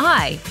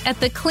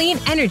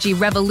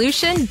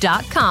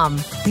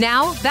thecleanenergyrevolution.com.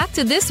 Now, back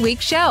to this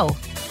week's show.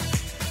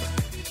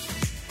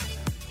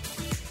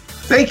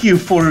 Thank you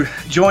for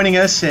joining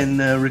us and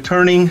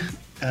returning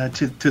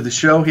to the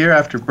show here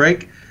after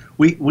break.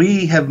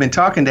 We have been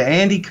talking to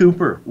Andy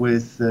Cooper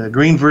with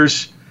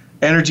Greenverse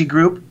Energy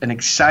Group, an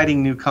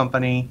exciting new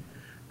company.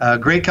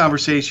 Great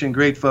conversation,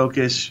 great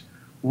focus,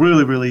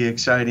 really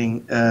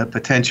exciting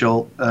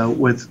potential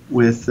with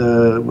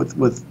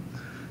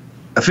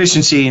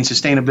efficiency and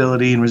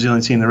sustainability and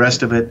resiliency and the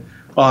rest of it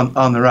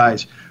on the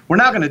rise. We're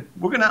now going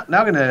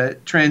to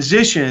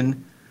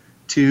transition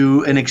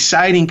to an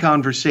exciting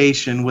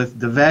conversation with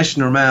Devesh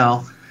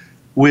Nirmal,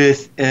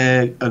 with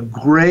a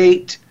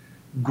great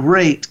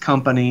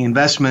company,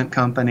 investment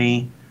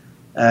company,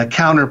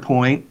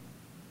 Counterpoint.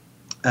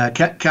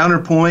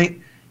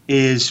 Counterpoint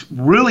is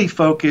really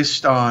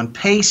focused on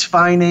PACE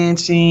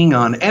financing,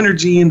 on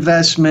energy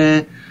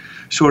investment,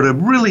 sort of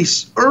really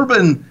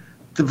urban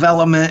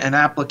development and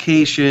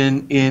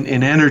application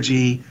in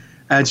energy.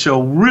 And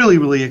so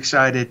really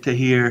excited to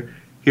hear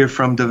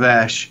from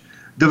Devesh.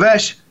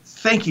 Devesh,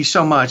 thank you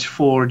so much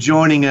for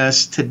joining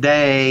us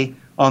today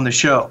on the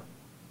show.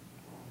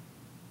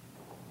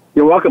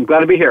 You're welcome.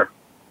 Glad to be here.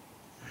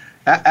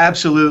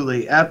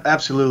 Absolutely.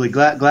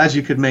 Glad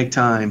you could make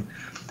time.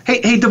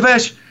 Hey,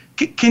 Devesh,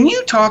 Can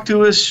you talk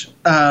to us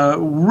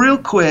real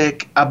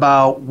quick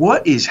about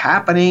what is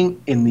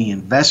happening in the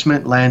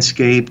investment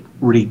landscape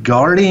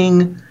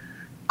regarding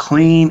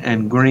clean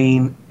and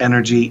green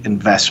energy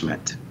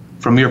investment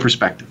from your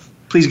perspective?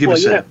 Please give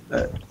us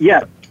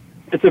Yeah,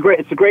 it's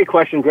a great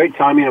question, great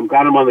timing. I'm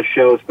glad I'm on the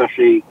show,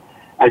 especially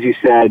as you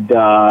said,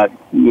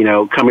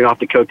 coming off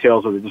the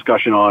coattails of the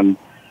discussion on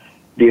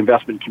the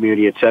investment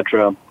community, et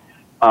cetera.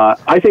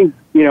 I think,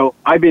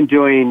 I've been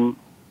doing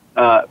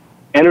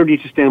energy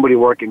sustainability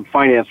work in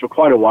finance for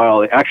quite a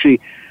while. Actually,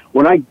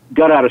 when I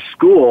got out of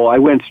school, I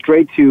went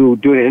straight to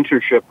doing an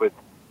internship with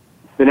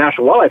the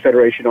National Wildlife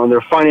Federation on their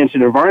finance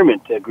and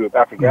environment group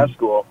after grad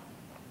school.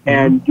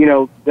 And,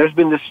 there's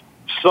been this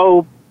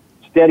so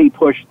steady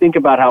push. Think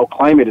about how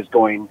climate is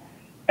going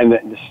and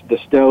the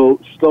slow,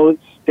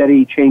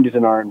 steady changes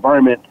in our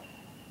environment,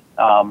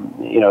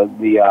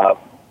 the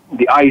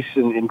ice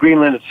in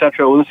Greenland, et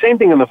cetera. Well, the same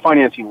thing in the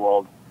financing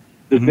world.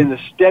 There's been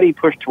this steady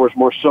push towards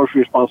more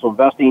socially responsible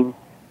investing.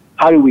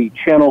 How do we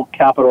channel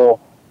capital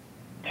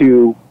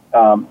to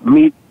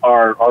meet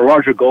our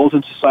larger goals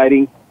in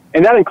society?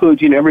 And that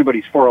includes,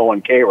 everybody's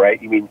 401k,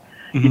 right? You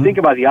think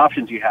about the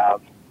options you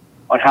have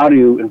on how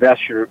to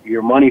invest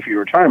your money for your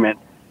retirement.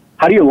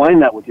 How do you align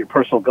that with your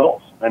personal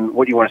goals and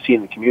what you want to see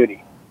in the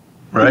community?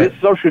 Right. So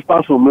this social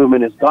responsible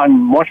movement has gotten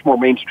much more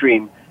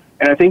mainstream.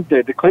 And I think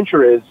the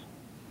clincher is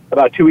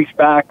about 2 weeks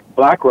back,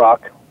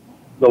 BlackRock,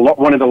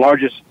 one of the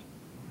largest,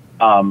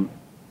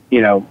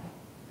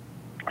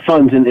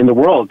 funds in the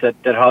world that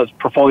has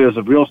portfolios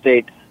of real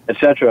estate, et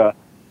cetera,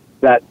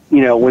 that,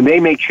 when they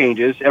make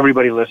changes,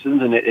 everybody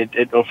listens and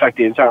it will affect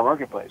the entire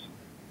marketplace.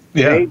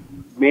 Yeah. They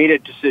made a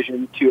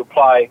decision to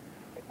apply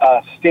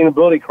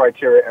sustainability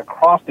criteria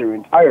across their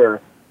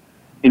entire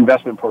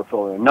investment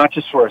portfolio, not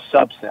just for a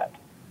subset.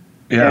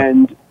 Yeah.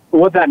 And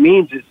what that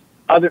means is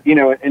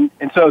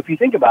and so if you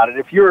think about it,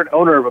 if you're an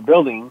owner of a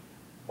building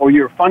or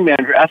you're a fund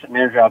manager, asset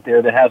manager out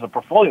there that has a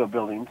portfolio of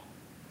buildings,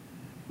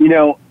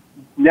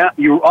 now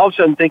you're all of a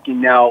sudden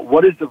thinking, now,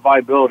 what is the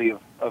viability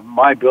of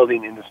my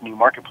building in this new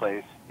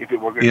marketplace if it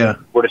were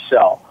to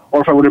sell?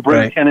 Or if I were to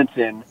bring tenants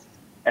in,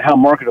 and how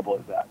marketable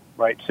is that,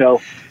 right?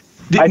 So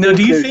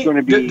do you think,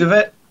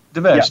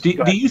 Devesh,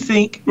 do you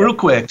think, real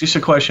quick, just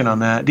a question on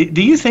that,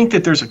 do you think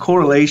that there's a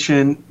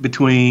correlation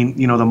between,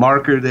 the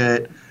marker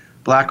that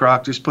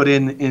BlackRock just put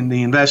in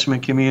the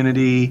investment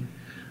community,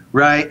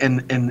 right,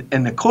 and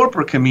the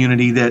corporate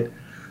community that,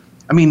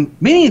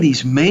 many of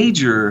these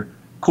major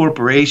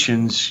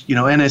corporations,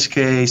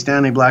 NSK,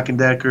 Stanley Black &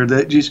 Decker,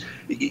 that just,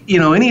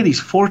 any of these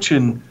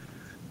Fortune,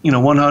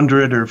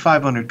 100 or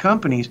 500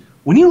 companies,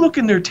 when you look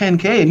in their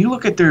 10K and you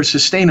look at their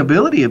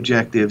sustainability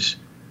objectives,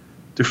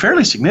 they're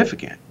fairly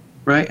significant,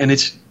 right? And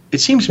it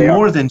seems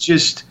more than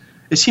just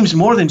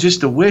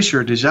a wish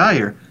or a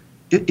desire.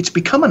 It's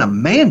becoming a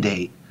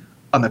mandate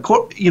on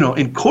the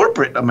in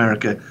corporate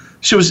America.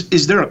 So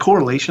is there a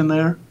correlation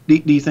there? Do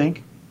you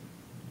think?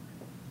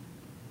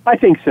 I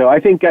think so.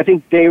 I think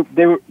they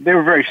were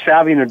very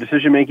savvy in their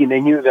decision making. They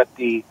knew that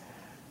the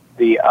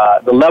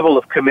level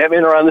of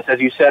commitment around this, as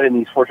you said, in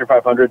these Fortune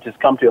 500s, has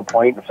come to a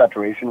point of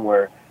saturation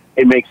where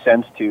it makes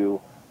sense to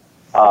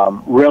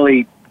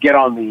really get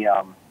on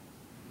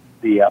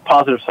the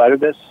positive side of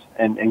this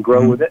and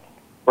grow with it,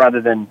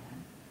 rather than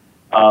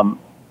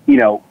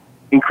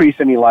increase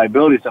any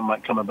liabilities that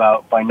might come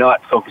about by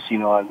not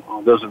focusing on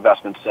those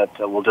investments that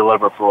will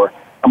deliver for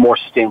a more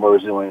sustainable,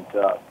 resilient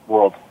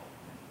world.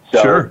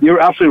 So You're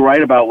absolutely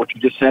right about what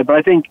you just said, but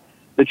I think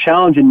the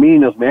challenge in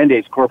meeting those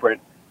mandates, corporate,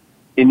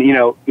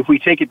 if we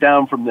take it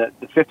down from the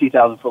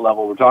 50,000 foot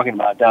level we're talking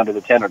about down to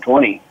the 10 or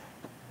 20,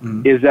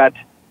 is that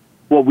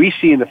what we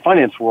see in the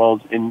finance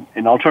world, in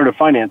alternative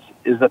finance,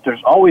 is that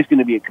there's always going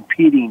to be a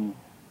competing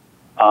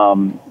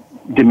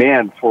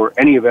demand for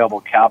any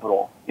available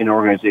capital in an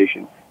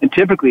organization. And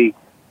typically,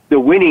 the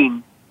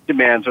winning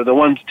demands are the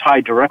ones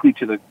tied directly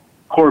to the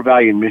core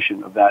value and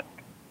mission of that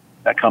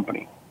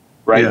company,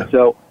 right? Yeah.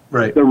 So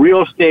the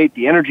real estate,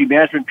 the energy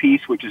management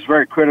piece, which is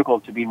very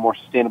critical to being more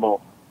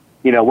sustainable,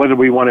 whether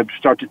we want to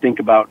start to think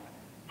about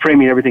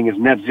framing everything as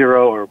net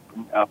zero or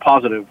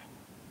positive,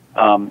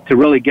 to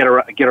really get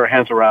our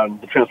hands around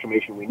the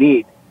transformation we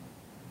need.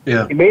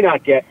 Yeah. It may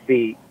not get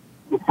the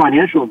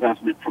financial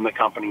investment from the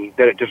company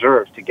that it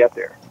deserves to get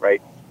there,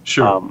 right?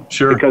 Sure.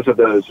 Because of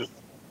those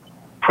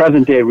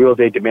present-day,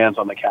 real-day demands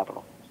on the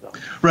capital. So.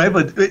 Right,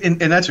 but and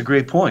that's a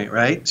great point,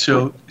 right?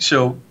 So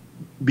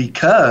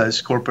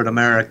because corporate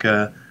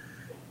America,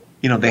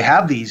 they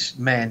have these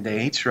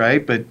mandates,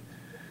 right? But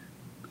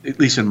at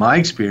least in my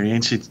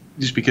experience, it's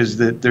just because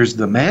there's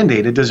the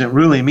mandate, it doesn't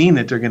really mean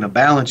that they're going to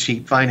balance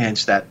sheet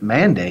finance that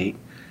mandate.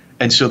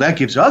 And so that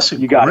gives us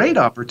a great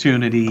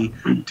opportunity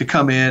to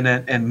come in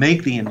and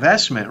make the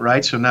investment,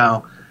 right? So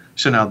now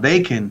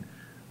they can,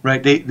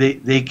 right?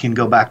 They can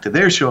go back to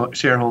their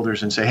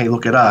shareholders and say, hey,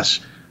 look at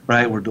us,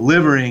 right? We're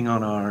delivering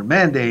on our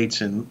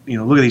mandates, and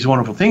look at these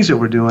wonderful things that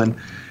we're doing.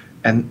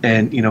 And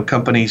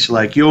companies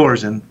like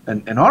yours and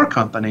our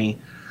company,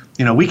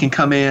 we can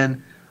come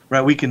in,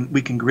 right? We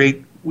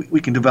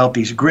can develop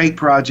these great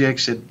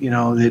projects that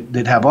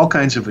that have all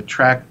kinds of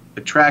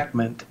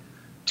attractment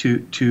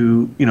to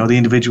the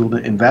individual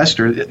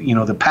investor,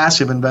 the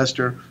passive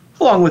investor,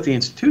 along with the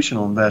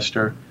institutional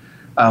investor,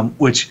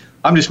 which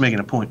I'm just making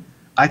a point.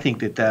 I think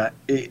that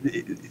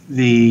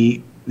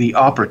the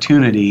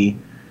opportunity,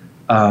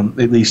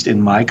 at least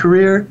in my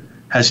career,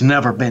 has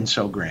never been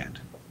so grand.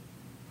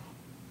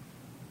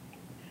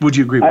 Would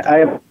you agree with that?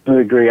 I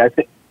absolutely agree. I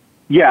think,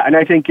 and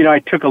I think I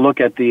took a look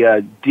at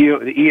the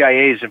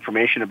EIA's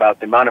information about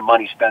the amount of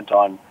money spent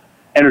on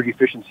energy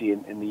efficiency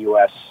in the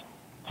U.S.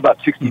 It's about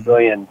 $60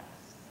 billion.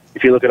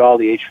 If you look at all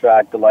the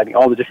HVAC, the lighting,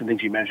 all the different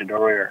things you mentioned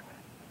earlier,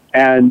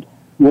 and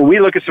when we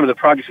look at some of the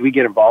projects we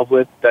get involved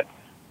with, that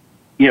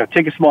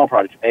take a small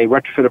project, a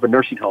retrofit of a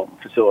nursing home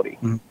facility,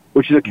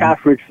 which is a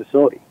cash-rich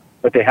facility,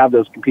 but they have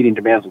those competing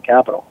demands on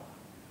capital.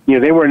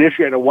 They were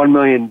initially at a $1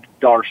 million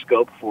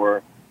scope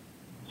for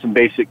some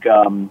basic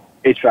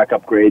HVAC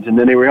upgrades, and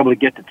then they were able to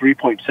get to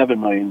 $3.7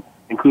 million,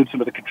 include some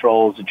of the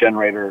controls, the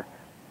generator.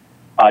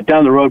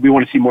 Down the road, we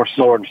want to see more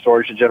solar and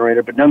storage and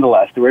generator, but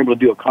nonetheless, they were able to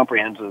do a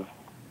comprehensive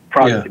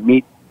project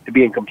to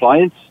be in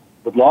compliance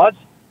with laws,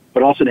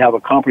 but also to have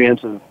a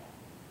comprehensive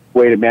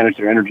way to manage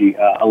their energy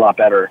a lot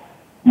better,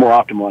 more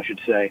optimal, I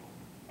should say.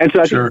 And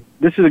so I think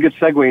this is a good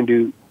segue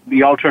into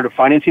the alternative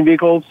financing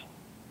vehicles.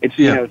 It's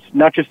it's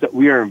not just that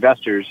we are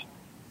investors.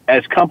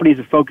 As companies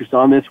that focus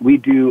on this, we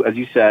do, as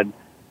you said,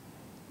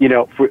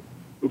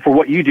 for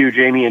what you do,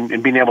 Jamie,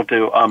 and being able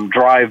to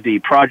drive the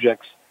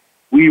projects,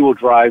 we will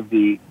drive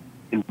the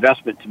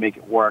investment to make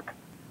it work.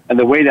 And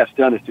the way that's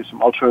done is through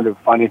some alternative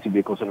financing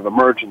vehicles that have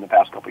emerged in the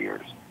past couple of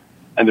years.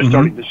 And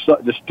they're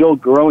they're still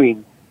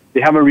growing.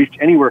 They haven't reached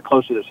anywhere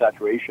close to their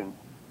saturation.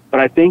 But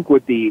I think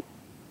with the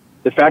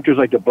factors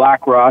like the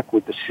BlackRock,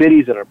 with the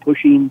cities that are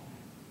pushing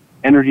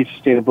energy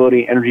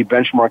sustainability, energy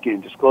benchmarking,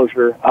 and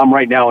disclosure. I'm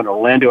right now in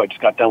Orlando. I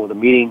just got done with a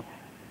meeting.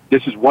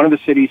 This is one of the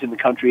cities in the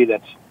country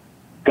that's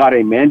got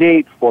a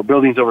mandate for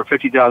buildings over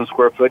 50,000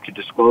 square foot to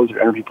disclose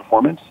their energy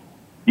performance.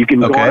 You can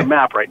go on a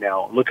map right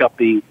now, look up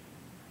the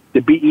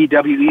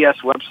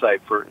BEWES website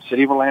for the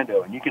City of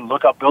Orlando, and you can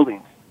look up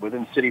buildings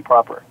within the city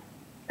proper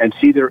and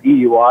see their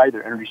EUI,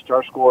 their Energy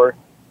Star score.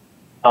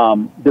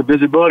 The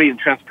visibility and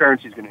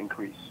transparency is going to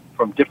increase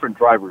from different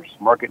drivers,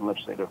 market and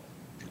legislative.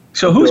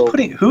 So who's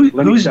driving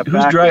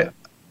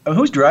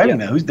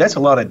that? That's a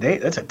lot of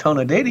data. That's a ton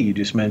of data you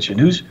just mentioned.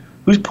 Who's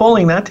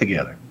pulling that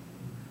together?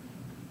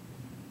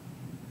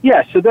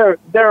 Yeah, so they're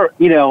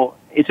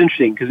it's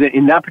interesting because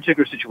in that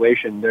particular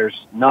situation,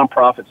 there's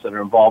nonprofits that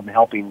are involved in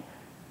helping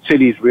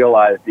cities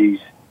realize these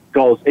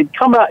goals. It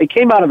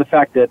came out of the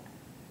fact that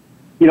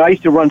I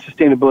used to run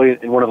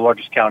sustainability in one of the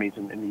largest counties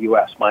in the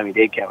U.S.,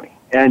 Miami-Dade County,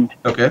 and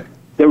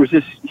there was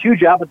this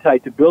huge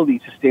appetite to build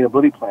these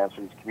sustainability plans for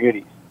these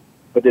communities.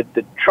 But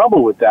the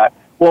trouble with that,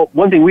 well,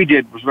 one thing we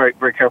did was very,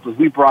 very careful is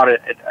we brought an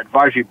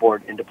advisory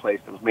board into place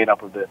that was made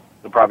up of the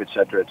private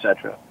sector, et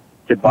cetera,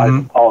 to advise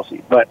the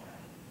policy. But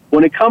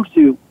when it comes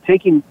to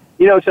taking,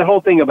 it's that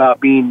whole thing about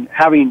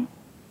having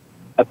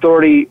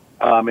authority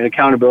and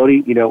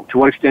accountability, to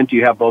what extent do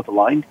you have both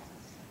aligned?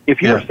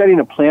 If you're setting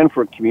a plan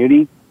for a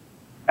community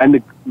and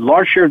the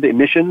large share of the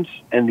emissions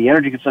and the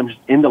energy consumption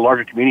is in the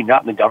larger community,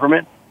 not in the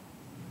government,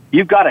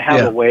 you've got to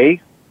have a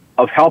way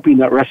of helping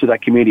the rest of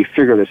that community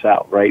figure this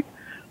out, right?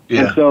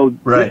 Yeah, and so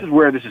this is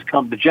where this has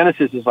come. The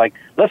genesis is like,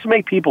 let's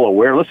make people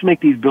aware. Let's make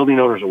these building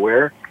owners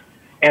aware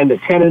and the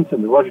tenants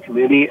and the larger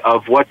community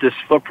of what this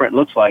footprint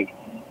looks like,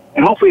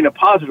 and hopefully in a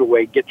positive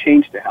way get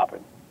change to happen.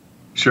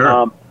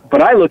 Sure.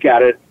 But I look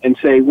at it and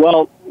say,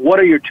 well, what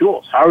are your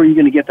tools? How are you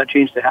going to get that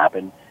change to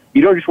happen?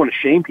 You don't just want to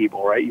shame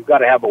people, right? You've got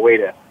to have a way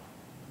to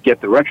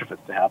get the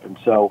retrofits to happen.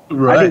 So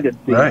I think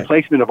that the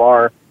placement of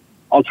our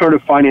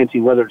alternative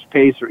financing, whether it's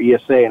PACE or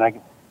ESA, and I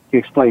can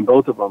explain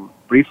both of them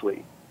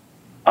briefly,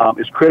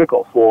 is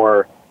critical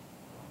for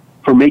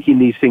making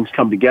these things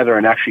come together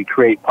and actually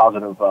create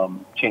positive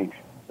change.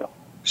 So.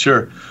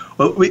 Sure.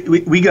 Well,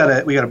 we got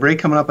a break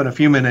coming up in a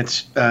few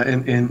minutes.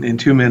 In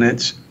 2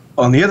 minutes,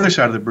 on the other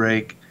side of the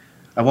break,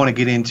 I want to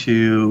get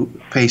into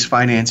PACE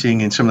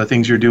financing and some of the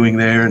things you're doing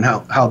there, and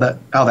how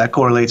that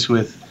correlates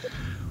with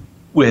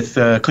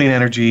clean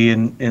energy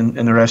and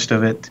the rest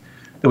of it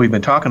that we've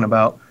been talking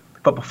about.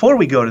 But before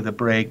we go to the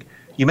break,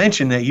 you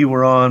mentioned that you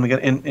were on. We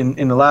got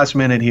in the last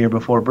minute here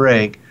before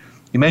break.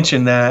 You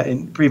mentioned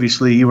that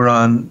previously you were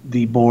on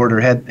the board or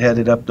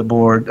headed up the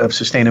board of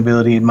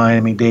sustainability in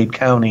Miami-Dade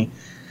County.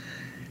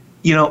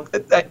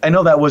 I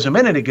know that was a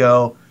minute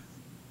ago,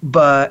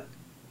 but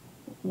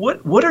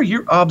what are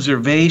your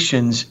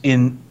observations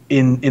in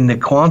the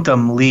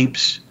quantum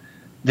leaps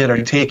that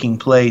are taking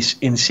place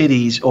in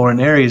cities or in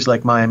areas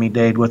like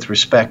Miami-Dade with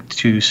respect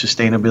to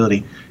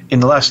sustainability? In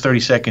the last 30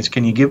 seconds,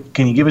 can you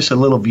give us a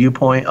little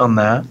viewpoint on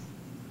that?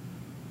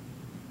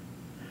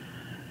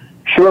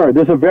 Sure.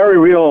 There's a very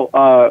real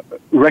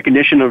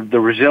recognition of the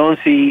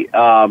resiliency.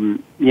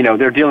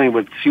 They're dealing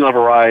with sea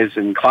level rise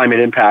and climate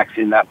impacts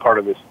in that part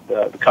of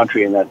the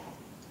country and that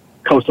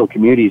coastal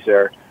communities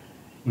there.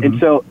 Mm-hmm. And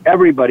so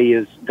everybody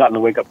has gotten a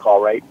wake-up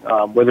call, right?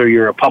 Whether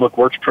you're a public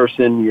works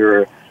person,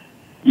 you're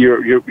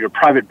you're a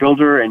private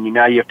builder, and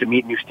now you have to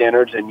meet new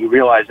standards, and you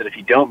realize that if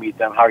you don't meet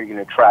them, how are you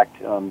going to attract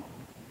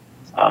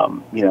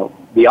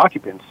the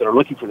occupants that are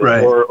looking for this,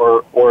 right.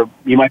 or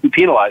you might be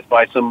penalized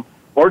by some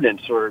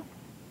ordinance,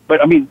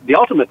 but I mean, the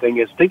ultimate thing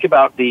is think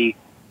about the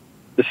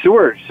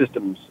sewer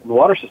systems and the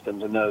water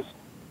systems in those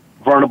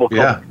vulnerable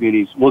coastal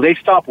communities. Will they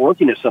stop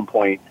working at some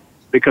point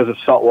because of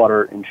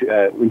saltwater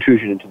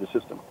intrusion into the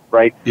system?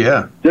 Right?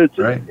 Yeah.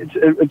 Right.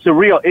 It's a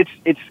real.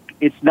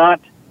 It's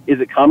not. Is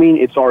it coming?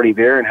 It's already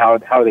there, and how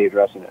are they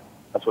addressing it?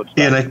 That's what's.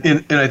 And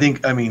I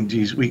think, I mean,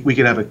 geez, we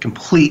could have a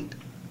complete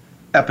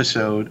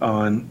episode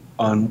on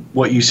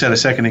what you said a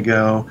second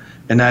ago,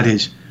 and that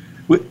is,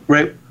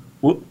 right.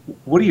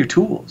 What are your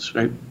tools?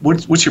 Right.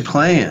 What's your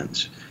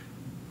plans?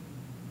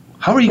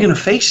 How are you going to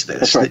face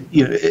this? That's right.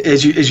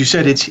 As you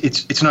said,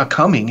 it's not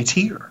coming. It's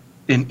here.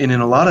 In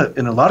a lot of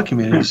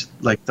communities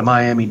like the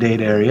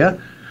Miami-Dade area,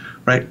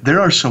 right?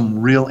 There are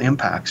some real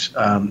impacts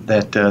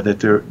that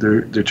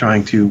they're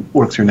trying to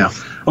work through now.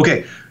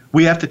 Okay,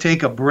 we have to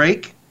take a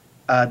break.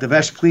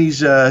 Devesh,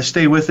 please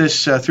stay with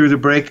us through the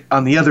break.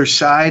 On the other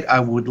side, I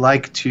would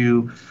like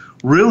to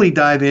really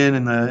dive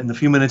in the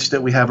few minutes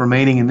that we have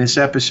remaining in this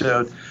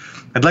episode.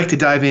 I'd like to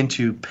dive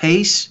into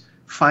PACE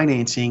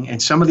financing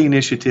and some of the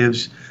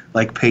initiatives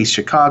like PACE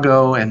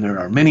Chicago, and there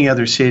are many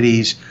other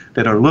cities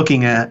that are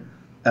looking at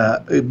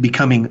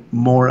becoming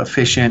more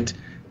efficient,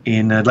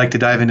 and I'd like to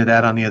dive into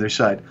that on the other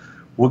side.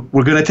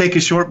 We're going to take a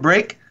short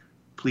break.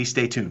 Please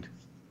stay tuned.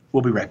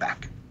 We'll be right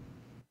back.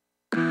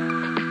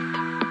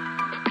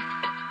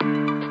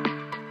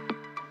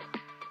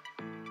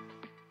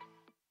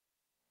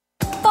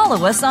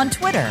 Follow us on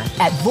Twitter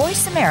at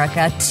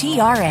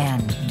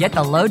VoiceAmericaTRN. Get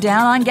the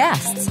lowdown on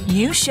guests,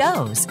 new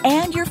shows,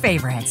 and your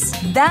favorites.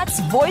 That's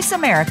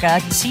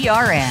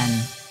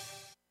VoiceAmericaTRN.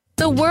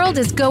 The world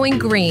is going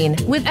green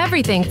with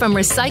everything from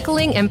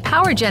recycling and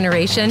power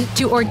generation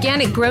to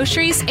organic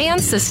groceries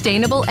and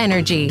sustainable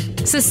energy.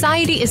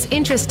 Society is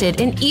interested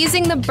in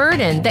easing the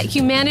burden that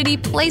humanity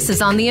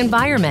places on the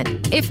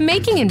environment. If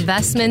making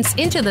investments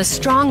into the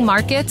strong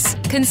markets,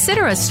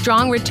 consider a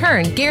strong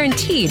return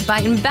guaranteed by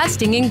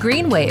investing in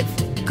GreenWave.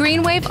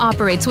 GreenWave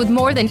operates with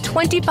more than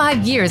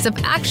 25 years of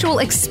actual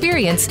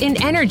experience in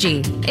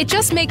energy. It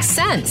just makes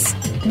sense.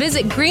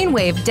 Visit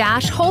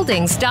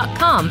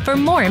greenwave-holdings.com for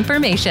more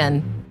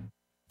information.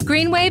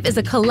 GreenWave is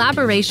a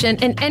collaboration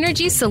and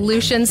energy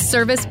solutions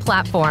service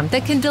platform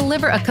that can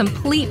deliver a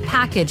complete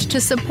package to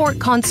support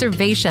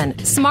conservation,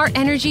 smart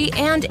energy,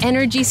 and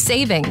energy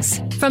savings.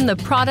 From the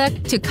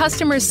product to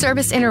customer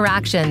service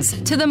interactions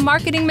to the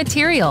marketing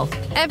material,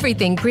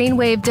 everything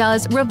GreenWave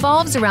does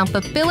revolves around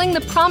fulfilling the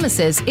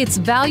promises its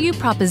value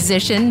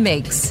proposition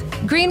makes.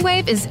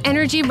 GreenWave is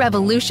energy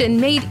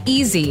revolution made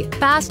easy,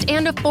 fast,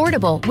 and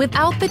affordable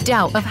without the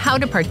doubt of how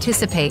to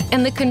participate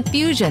and the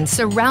confusion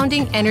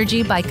surrounding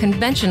energy by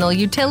conventional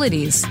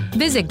utilities.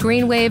 Visit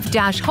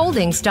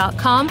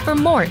greenwave-holdings.com for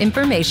more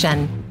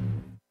information.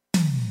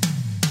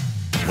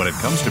 When it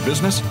comes to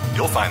business,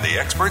 you'll find the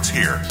experts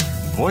here.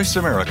 Voice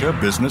America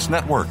Business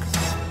Network.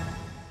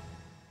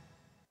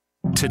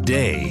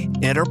 Today,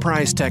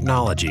 enterprise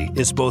technology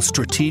is both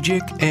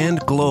strategic and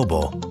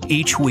global.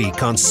 Each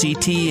week on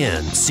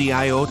CTN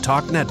CIO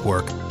Talk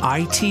Network,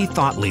 IT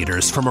thought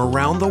leaders from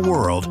around the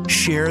world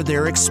share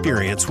their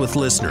experience with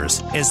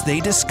listeners as they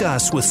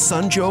discuss with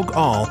Sanjog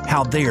Aul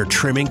how they are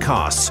trimming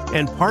costs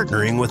and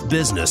partnering with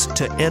business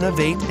to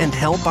innovate and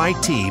help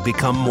IT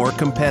become more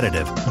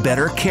competitive,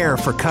 better care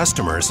for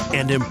customers,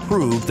 and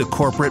improve the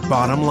corporate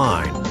bottom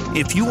line.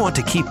 If you want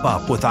to keep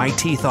up with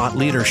IT thought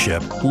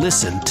leadership,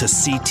 listen to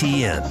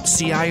CTN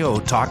CIO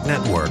Talk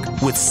Network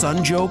with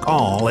Sanjog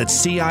Aul at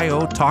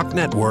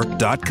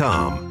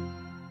CIOTalkNetwork.com.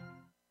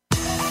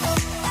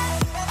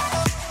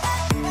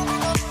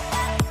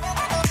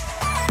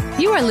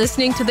 You are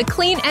listening to the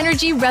Clean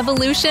Energy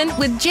Revolution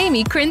with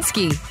Jamie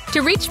Krinsky.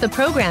 To reach the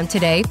program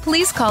today,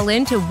 please call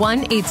in to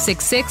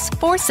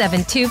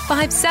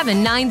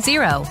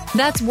 1-866-472-5790.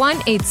 That's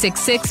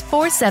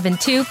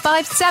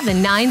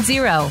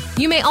 1-866-472-5790.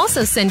 You may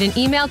also send an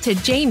email to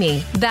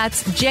Jamie,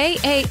 that's Jami,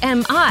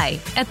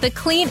 at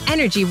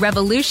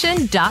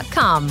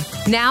thecleanenergyrevolution.com.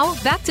 Now,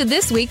 back to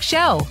this week's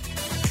show.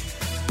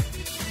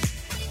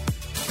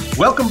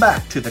 Welcome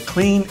back to the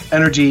Clean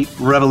Energy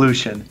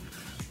Revolution.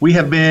 We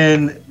have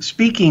been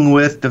speaking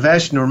with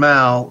Devesh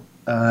Nirmal,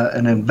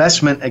 an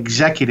investment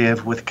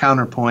executive with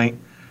Counterpoint,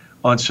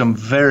 on some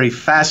very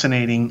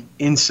fascinating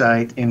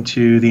insight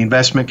into the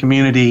investment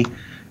community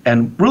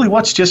and really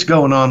what's just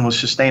going on with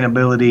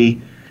sustainability,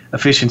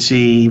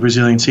 efficiency,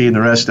 resiliency, and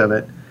the rest of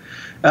it.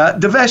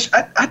 Devesh,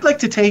 I'd like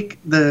to take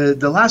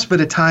the last bit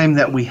of time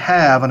that we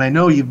have, and I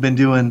know you've been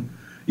doing,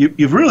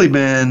 you've really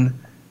been,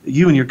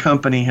 you and your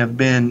company have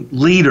been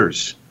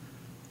leaders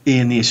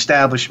in the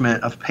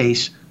establishment of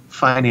PACE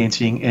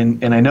financing,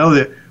 and I know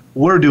that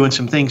we're doing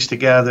some things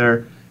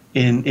together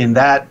in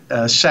that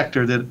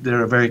sector that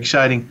are very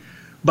exciting.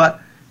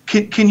 But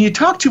can you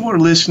talk to our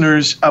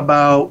listeners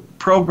about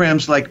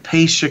programs like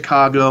PACE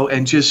Chicago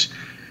and just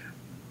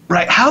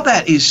how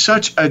that is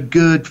such a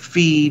good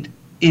feed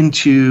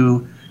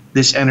into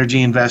this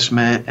energy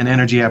investment and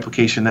energy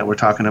application that we're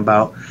talking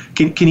about.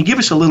 Can you give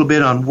us a little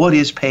bit on what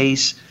is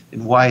PACE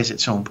and why is it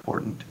so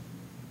important?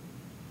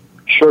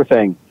 Sure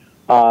thing.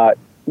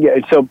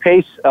 So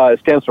PACE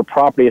stands for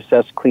Property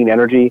Assessed Clean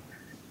Energy.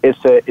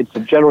 It's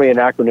generally an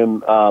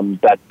acronym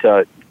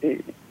that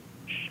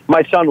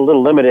might sound a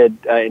little limited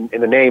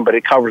in the name, but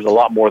it covers a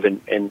lot more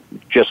than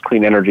just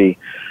clean energy.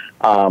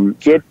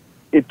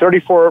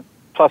 34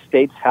 plus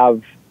states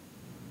have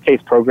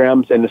PACE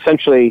programs, and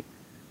essentially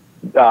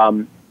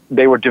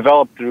they were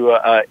developed through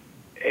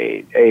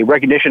a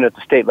recognition at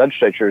the state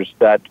legislatures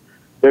that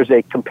there's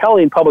a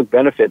compelling public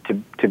benefit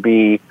to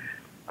be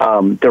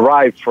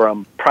derived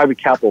from private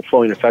capital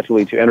flowing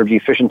effectively to energy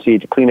efficiency,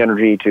 to clean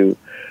energy, to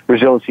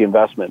resiliency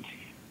investments.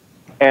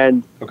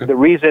 And the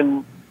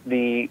reason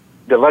the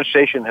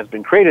legislation has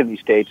been created in these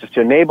states is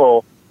to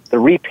enable the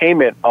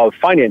repayment of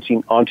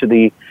financing onto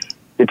the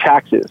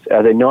taxes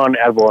as a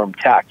non-ad valorem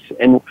tax.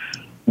 And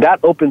that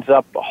opens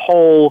up a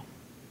whole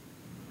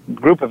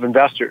group of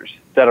investors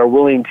that are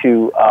willing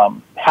to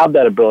have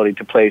that ability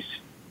to place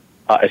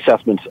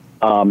assessments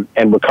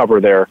and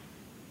recover their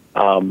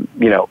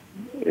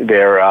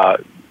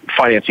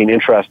financing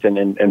interest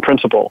and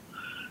principal.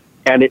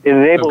 And it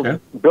enables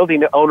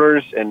building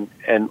owners and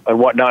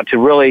whatnot to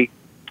really,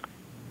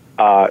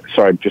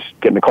 sorry, just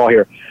getting a call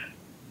here,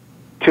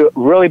 to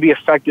really be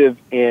effective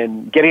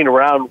in getting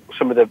around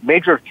some of the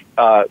major,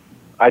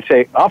 I'd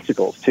say,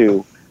 obstacles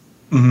to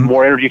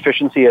more energy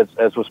efficiency,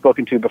 as was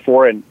spoken to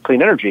before, and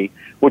clean energy,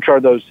 which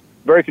are those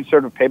very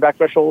conservative payback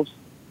thresholds,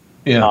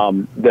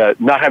 the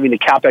not having the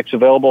CapEx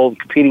available,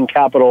 competing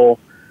capital,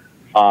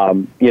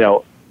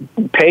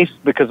 PACE,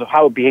 because of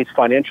how it behaves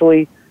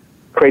financially,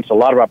 creates a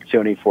lot of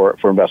opportunity for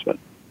investment.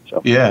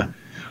 So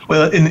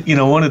well, and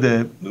one of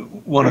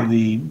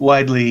the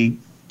widely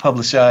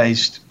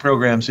publicized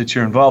programs that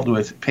you're involved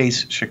with,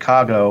 PACE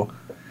Chicago,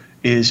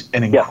 is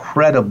an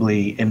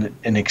incredibly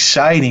an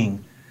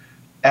exciting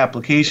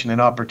application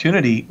and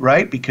opportunity,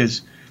 right?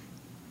 Because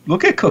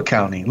look at Cook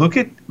County, look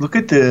at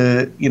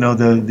the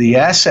the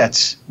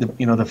assets,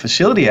 the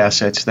facility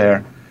assets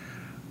there.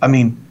 I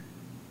mean,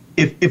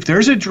 if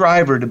there's a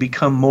driver to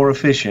become more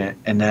efficient,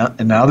 and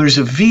now there's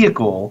a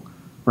vehicle,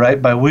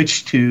 right, by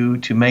which to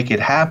make it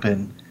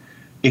happen,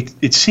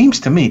 it seems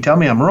to me, tell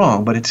me I'm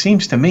wrong, but it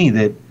seems to me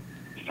that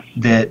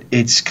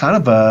it's kind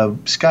of a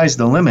sky's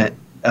the limit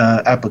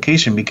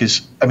application,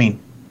 because, I mean,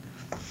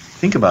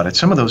 think about it.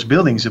 Some of those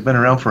buildings have been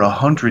around for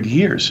 100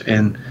 years,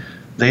 and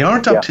they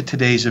aren't up to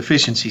today's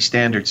efficiency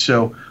standards.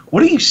 So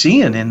what are you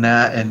seeing in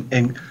that?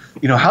 And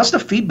how's the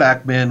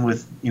feedback been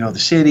with, the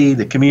city,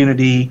 the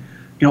community?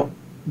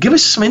 Give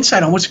us some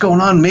insight on what's going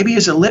on, maybe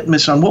as a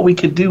litmus on what we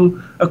could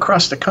do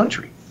across the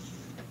country.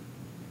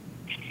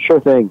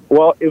 Sure thing.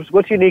 Well,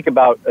 what's unique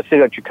about a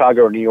city like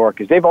Chicago or New York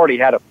is they've already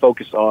had a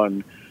focus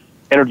on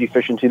energy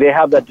efficiency. They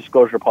have that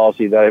disclosure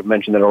policy that I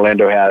mentioned that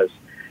Orlando has.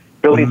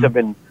 Buildings have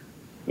been,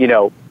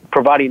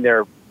 providing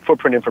their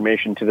footprint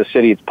information to the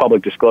city. It's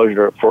public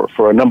disclosure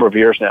for a number of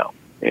years now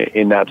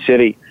in that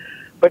city.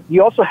 But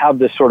you also have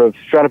this sort of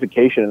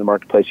stratification in the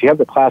marketplace. You have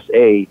the Class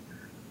A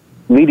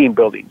leading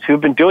buildings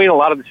who've been doing a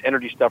lot of this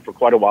energy stuff for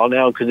quite a while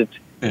now, because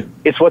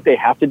it's what they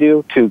have to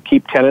do to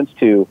keep tenants,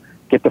 to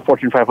get the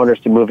Fortune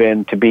 500s to move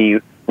in, to be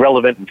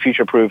relevant and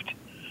future-proofed.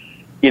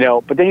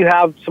 But then you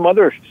have some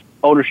other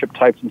ownership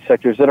types and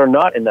sectors that are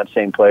not in that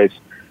same place.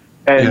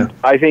 And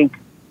I think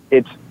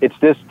it's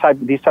these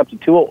types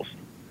of tools,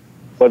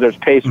 whether it's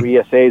PACE or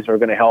ESAs, are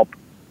going to help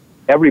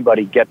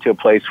everybody get to a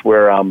place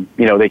where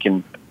they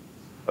can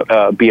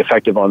be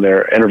effective on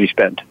their energy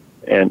spend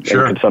and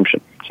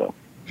consumption. So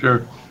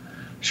sure.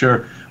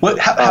 What?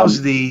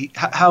 How's the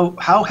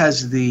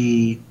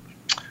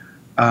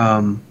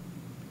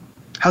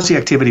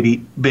activity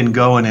been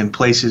going in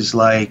places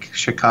like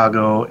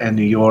Chicago and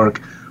New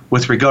York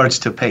with regards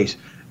to PACE?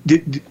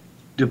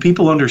 Do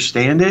people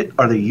understand it?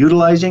 Are they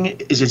utilizing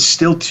it? Is it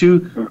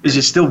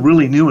still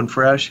really new and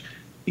fresh?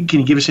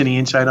 Can you give us any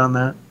insight on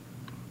that?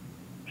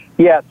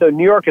 Yeah, so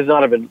New York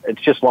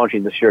it's just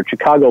launching this year.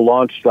 Chicago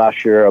launched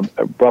last year,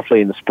 roughly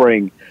in the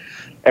spring,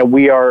 and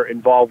we are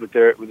involved with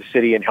the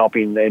city in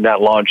helping in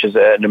that launch as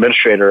an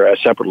administrator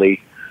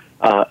separately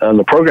on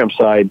the program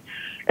side.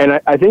 And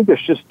I think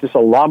there's just a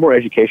lot more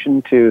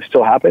education to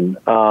still happen.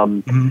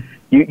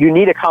 You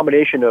need a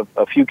combination of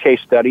a few case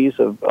studies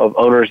of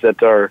owners that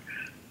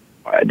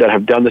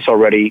have done this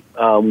already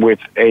with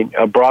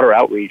a broader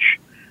outreach,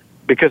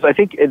 because I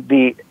think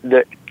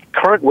the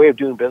current way of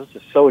doing business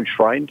is so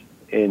enshrined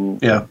in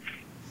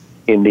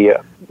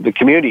the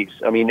communities.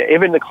 I mean,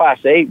 even the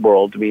Class A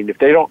world. I mean, if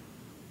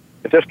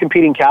there's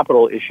competing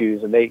capital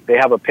issues and they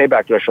have a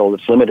payback threshold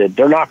that's limited,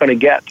 they're not going to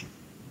get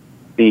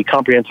the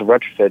comprehensive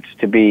retrofits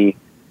to be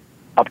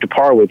up to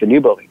par with the new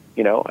building.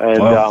 And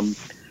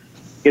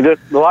there's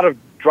a lot of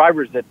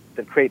drivers that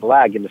create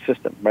lag in the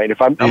system, right?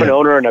 If I'm an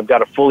owner and I've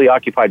got a fully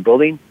occupied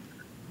building,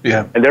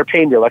 and they're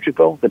paying the electric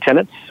bill, the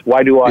tenants,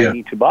 why do I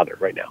need to bother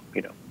right now?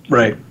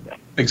 Right.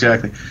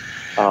 Exactly.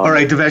 All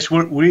right, Devesh,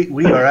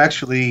 we are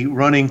actually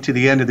running to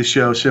the end of the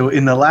show. So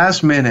in the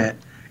last minute,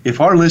 if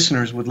our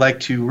listeners would like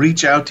to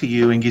reach out to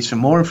you and get some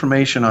more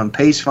information on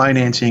PACE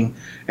financing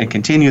and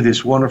continue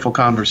this wonderful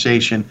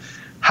conversation,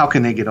 how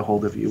can they get a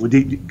hold of you?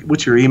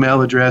 What's your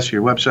email address,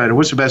 your website, or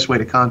what's the best way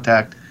to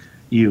contact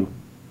you?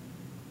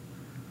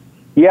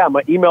 Yeah,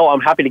 my email, I'm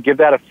happy to give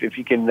that if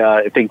you can,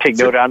 if they can take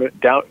note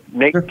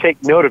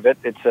take note of it.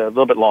 It's a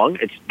little bit long.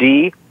 It's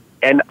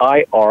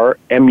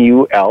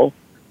DNIRMUL,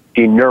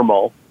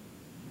 DNIRMUL,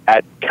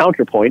 at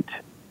Counterpoint,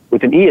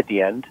 with an E at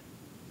the end.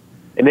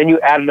 And then you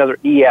add another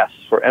ES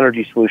for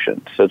Energy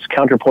Solutions. So it's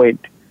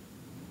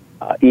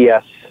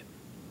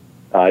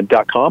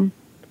counterpointes.com.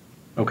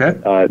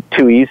 Okay.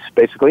 2 E's,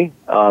 basically,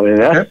 and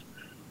an S. Okay.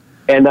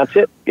 And that's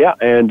it, yeah.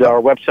 And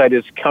our website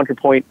is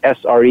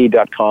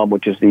counterpointsre.com,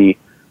 which is the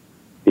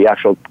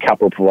actual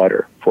capital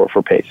provider for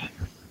PACE.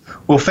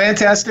 Well,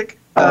 fantastic.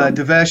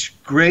 Devesh,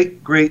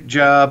 great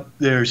job.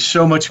 There's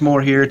so much more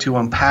here to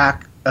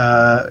unpack,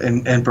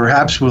 and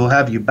perhaps we'll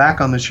have you back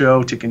on the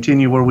show to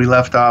continue where we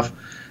left off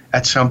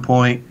at some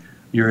point.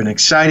 You're an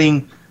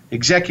exciting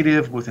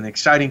executive with an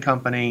exciting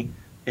company,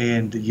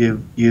 and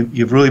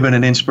you've really been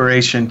an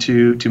inspiration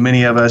to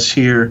many of us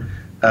here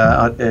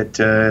at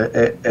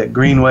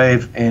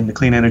Greenwave and the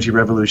Clean Energy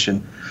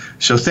Revolution.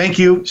 So thank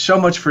you so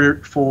much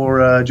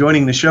for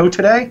joining the show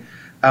today.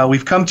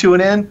 We've come to an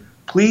end.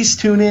 Please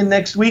tune in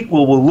next week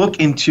where we'll look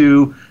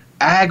into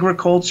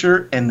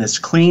agriculture and this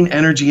clean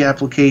energy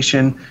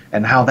application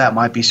and how that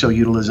might be so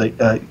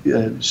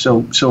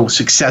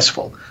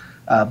successful.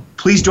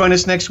 Please join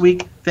us next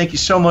week. Thank you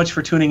so much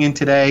for tuning in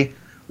today.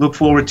 Look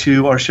forward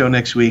to our show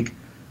next week.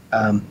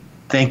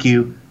 Thank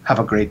you. Have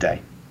a great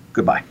day.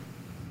 Goodbye.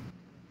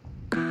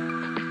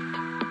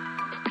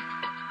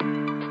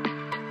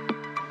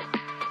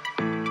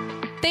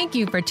 Thank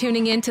you for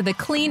tuning in to the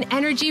Clean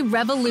Energy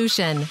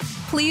Revolution.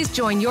 Please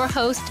join your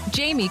host,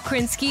 Jamie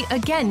Krinsky,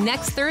 again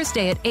next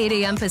Thursday at 8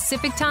 a.m.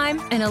 Pacific Time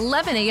and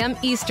 11 a.m.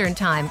 Eastern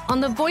Time on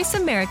the Voice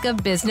America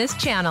Business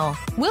Channel.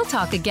 We'll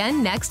talk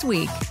again next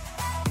week.